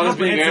 We're being A lot is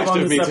being comprehensive asked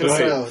on of this me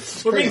tonight. episode. No,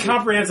 it's We're being crazy.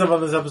 comprehensive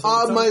on this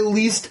episode. My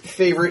least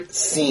favorite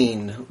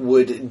scene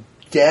would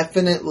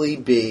definitely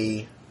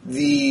be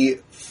the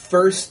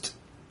first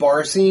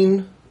bar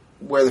scene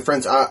where the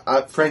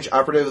French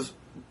operative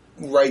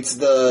writes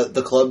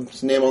the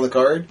club's name on the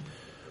card,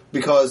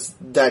 because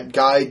that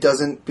guy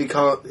doesn't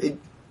become...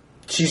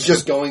 she's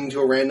just going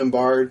to a random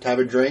bar to have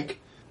a drink,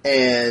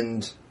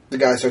 and the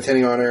guy starts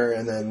hitting on her,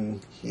 and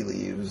then he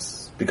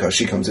leaves because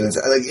she comes in.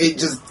 Like, it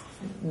just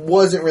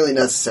wasn't really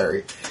necessary.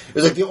 It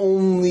was like the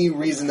only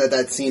reason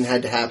that scene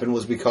had to happen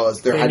was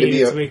because there They had to be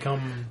needed a... to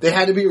become. There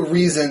had to be a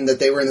reason that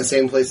they were in the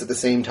same place at the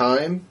same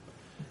time,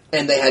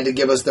 and they had to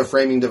give us the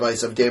framing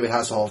device of David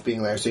Hasselhoff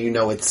being there, so you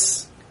know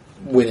it's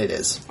when it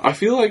is. I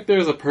feel like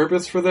there's a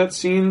purpose for that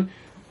scene,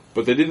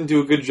 but they didn't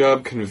do a good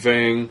job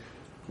conveying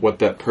what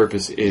that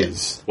purpose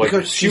is. Like,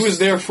 Because she was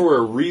there for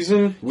a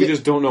reason, we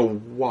just don't know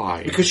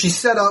why. Because she's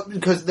set up,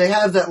 because they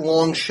have that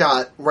long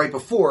shot right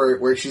before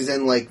where she's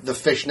in, like, the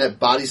fishnet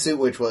bodysuit,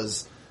 which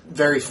was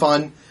very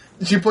fun.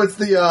 She puts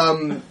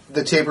the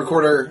tape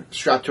recorder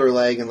strapped to her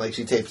leg, and, like,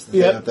 she tapes the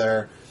thing up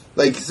there.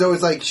 Like, so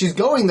it's like, she's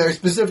going there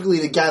specifically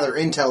to gather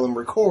intel and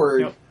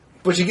record,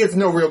 but she gets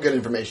no real good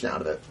information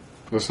out of it.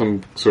 There's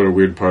some sort of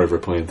weird part of her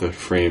plan to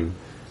frame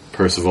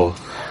Percival.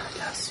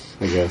 Yes.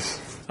 I guess.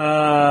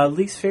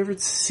 Least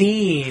favorite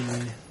scene.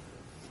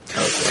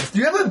 Do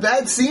you have a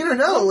bad scene or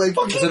no? Like,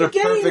 Is it a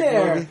perfect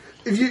there? movie?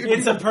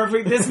 It's a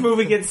perfect. This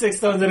movie gets 6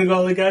 stones and a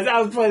goalie, guys.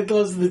 I was playing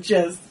close to the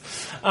chest.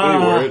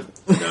 No.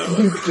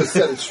 Just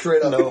said it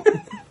straight up. No.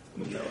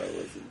 No, I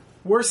wasn't.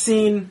 Worst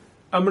scene.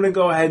 I'm gonna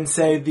go ahead and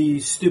say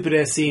the stupid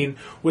ass scene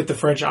with the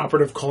French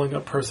operative calling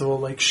up Percival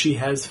like she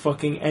has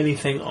fucking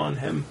anything on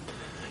him.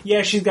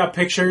 Yeah, she's got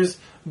pictures,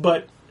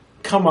 but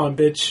come on,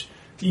 bitch.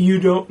 You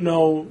don't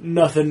know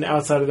nothing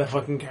outside of that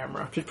fucking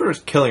camera. She's pretty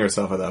much killing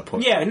herself at that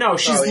point. Yeah, no,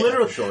 she's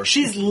literally, for sure.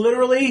 she's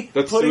literally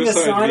That's putting a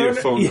suicide sign via on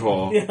phone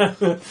call.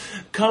 Yeah,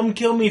 come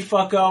kill me,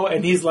 fucko,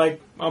 and he's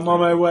like, I'm on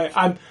my way.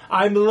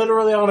 I'm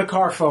literally on a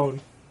car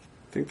phone.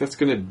 I think that's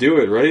gonna do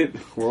it, right?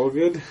 We're all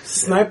good?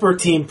 Sniper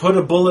team, put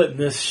a bullet in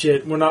this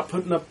shit. We're not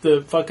putting up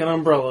the fucking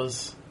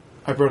umbrellas.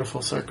 I brought a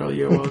full circle.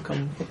 You're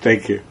welcome.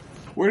 Thank you.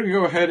 We're going to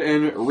go ahead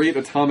and rate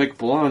Atomic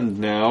Blonde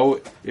now.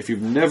 If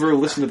you've never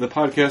listened to the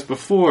podcast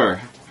before,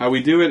 how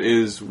we do it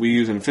is we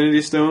use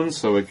Infinity Stones,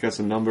 so it gets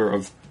a number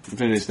of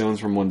Infinity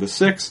Stones from 1 to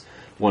 6.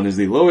 1 is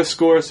the lowest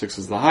score, 6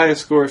 is the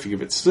highest score. If you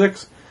give it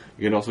 6,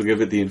 you can also give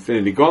it the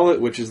Infinity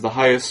Gauntlet, which is the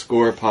highest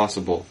score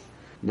possible.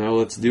 Now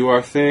let's do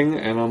our thing,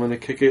 and I'm going to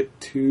kick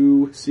it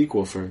to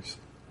sequel first.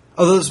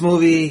 Although this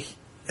movie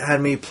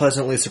had me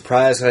pleasantly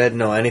surprised, I didn't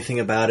know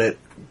anything about it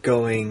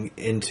going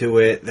into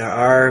it. There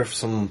are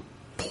some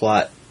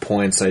plot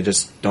points I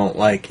just don't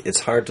like.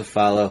 It's hard to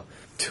follow.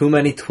 Too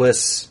many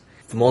twists,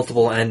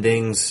 multiple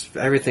endings.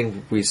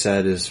 Everything we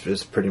said is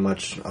pretty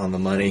much on the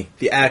money.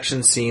 The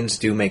action scenes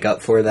do make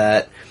up for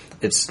that.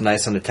 It's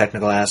nice on the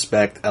technical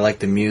aspect. I like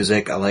the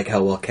music. I like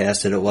how well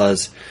casted it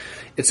was.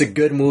 It's a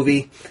good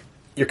movie.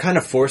 You're kind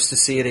of forced to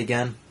see it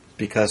again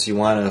because you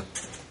want to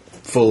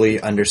fully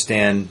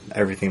understand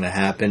everything that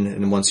happened,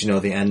 and once you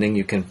know the ending,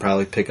 you can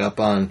probably pick up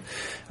on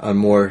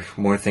more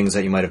things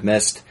that you might have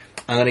missed.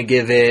 I'm going to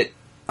give it...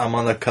 I'm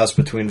on the cusp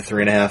between a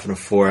 3.5 and a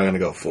 4. I'm going to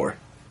go 4.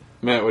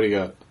 Matt, what do you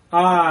got?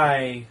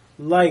 I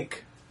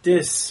like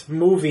this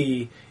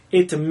movie.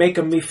 It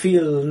making me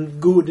feel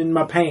good in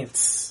my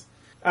pants.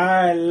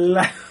 I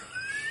like...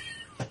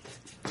 What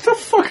the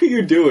fuck are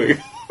you doing?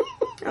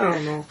 I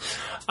don't know.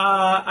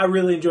 I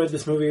really enjoyed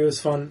this movie. It was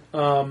fun.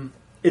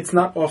 It's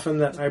not often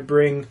that I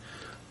bring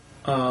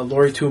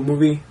Laurie to a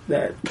movie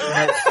that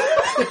has...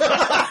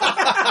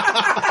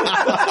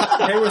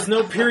 There was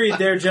no period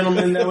there,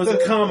 gentlemen. There was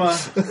a comma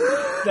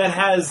that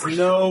has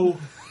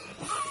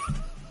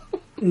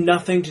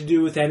nothing to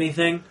do with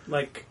anything.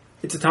 Like,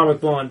 it's Atomic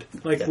Blonde.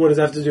 Like, what does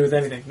that have to do with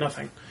anything?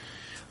 Nothing.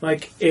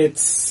 Like,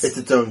 it's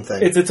its own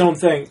thing. It's its own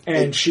thing.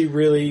 And she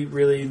really,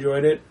 really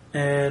enjoyed it.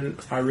 And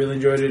I really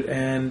enjoyed it.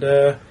 And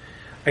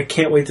I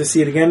can't wait to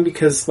see it again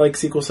because, like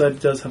Sequel said,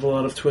 it does have a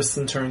lot of twists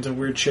and turns and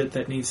weird shit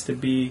that needs to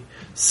be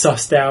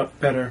sussed out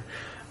better.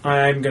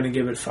 I'm going to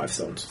give it 5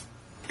 stones.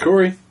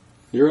 Corey,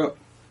 you're up.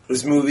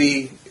 This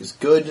movie is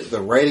good.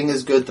 The writing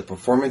is good. The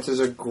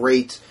performances are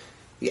great.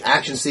 The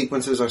action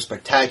sequences are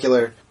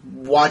spectacular.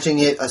 Watching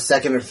it a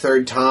second or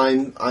third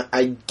time,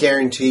 I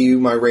guarantee you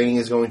my rating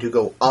is going to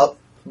go up.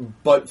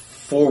 But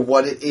for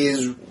what it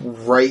is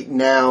right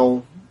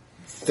now,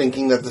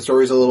 thinking that the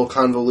story's a little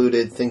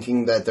convoluted,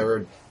 thinking that there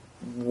are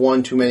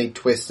one too many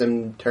twists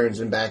and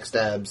turns and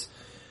backstabs,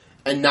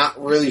 and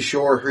not really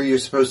sure who you're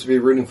supposed to be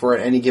rooting for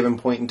at any given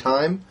point in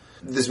time,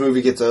 this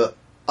movie gets a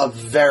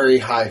very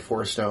high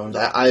 4 stones.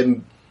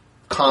 I'm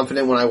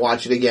confident when I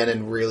watch it again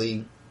and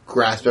really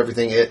grasp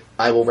everything,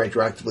 I will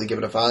retroactively give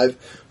it a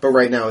 5, but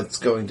right now it's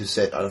going to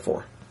sit at a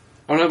 4.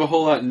 I don't have a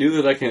whole lot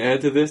new that I can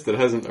add to this that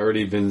hasn't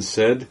already been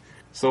said,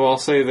 so I'll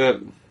say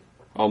that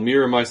I'll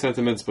mirror my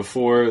sentiments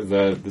before,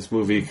 that this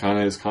movie kind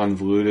of is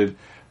convoluted,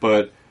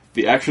 but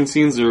the action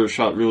scenes are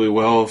shot really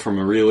well from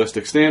a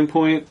realistic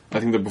standpoint. I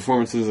think the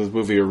performances in this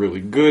movie are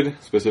really good,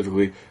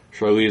 specifically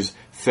Charlize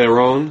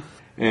Theron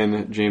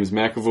and James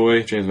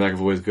McAvoy. James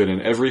McAvoy is good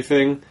in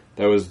everything.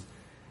 That was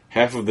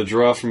half of the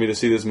draw for me to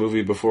see this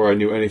movie before I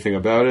knew anything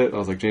about it. I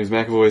was like, James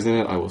McAvoy's in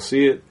it, I will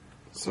see it.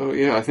 So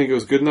yeah, I think it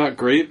was good, not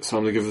great, so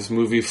I'm going to give this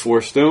movie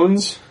 4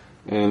 stones,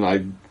 and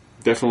I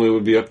definitely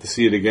would be up to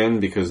see it again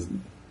because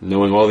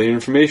knowing all the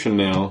information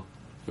now,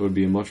 it would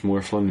be a much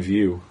more fun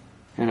view.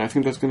 And I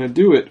think that's going to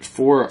do it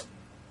for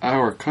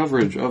our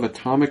coverage of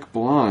Atomic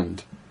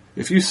Blonde.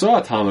 If you saw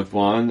Atomic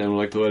Blonde and would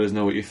like to let us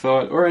know what you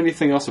thought, or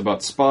anything else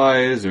about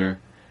spies, or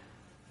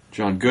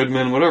John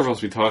Goodman, whatever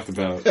else we talked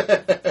about.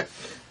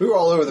 We were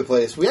all over the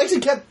place. We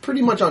actually kept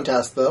pretty much on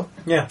task, though.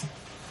 Yeah.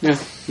 Yeah.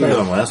 Better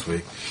than last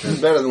week.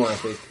 Better than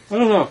last week. I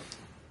don't know.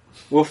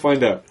 We'll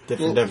find out.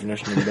 Different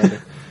definition of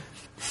better.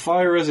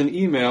 Fire us an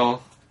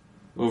email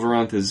over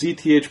onto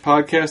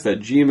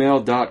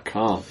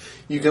zthpodcast@gmail.com.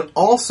 You can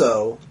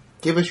also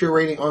give us your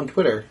rating on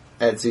Twitter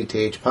at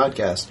ZTH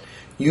Podcast.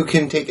 You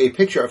can take a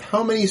picture of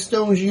how many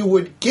stones you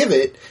would give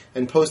it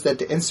and post that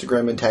to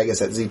Instagram and tag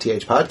us at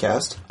ZTH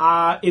Podcast.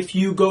 If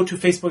you go to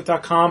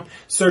Facebook.com,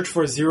 search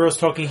for Zeros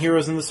Talking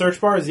Heroes in the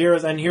search bar.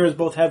 Zeros and Heroes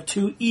both have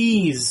 2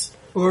 E's.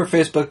 Or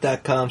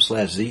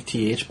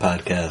Facebook.com/ZTH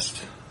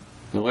Podcast.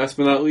 And last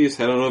but not least,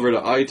 head on over to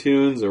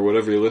iTunes or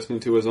whatever you're listening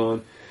to us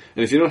on.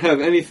 And if you don't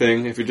have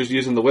anything, if you're just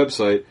using the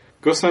website,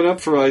 go sign up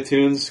for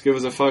iTunes, give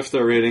us a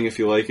 5-star rating if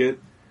you like it,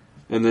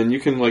 and then you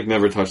can,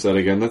 never touch that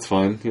again. That's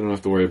fine. You don't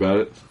have to worry about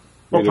it.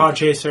 Or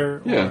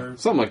Podchaser. Yeah, or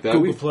something like that.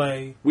 Google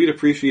Play. We'd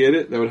appreciate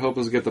it. That would help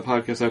us get the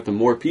podcast out to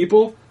more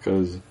people,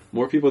 because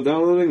more people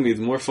downloading means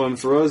more fun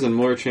for us and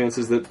more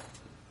chances that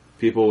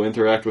people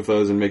interact with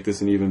us and make this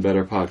an even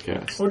better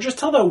podcast. Or just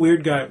tell that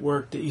weird guy at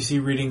work that you see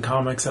reading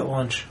comics at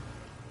lunch.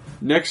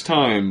 Next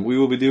time, we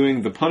will be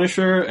doing The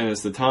Punisher, and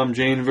it's the Tom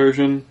Jane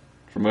version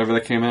from whenever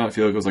that came out. I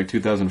feel like it was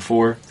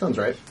 2004. Sounds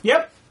right.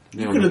 Yep.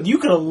 Yeah, You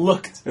could have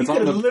looked. You It's on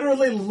could have the-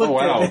 literally looked Oh,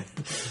 wow. at it.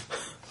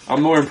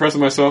 I'm more impressed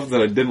with myself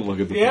that I didn't look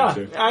at The Yeah.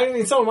 Punisher. I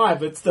mean, so am I,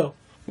 but still.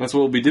 That's what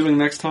we'll be doing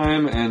next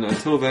time, and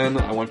until then,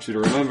 I want you to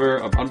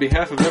remember, on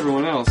behalf of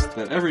everyone else,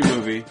 that every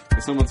movie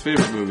is someone's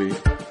favorite movie.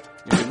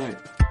 And good night.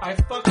 I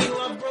fucking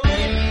love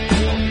Berlin.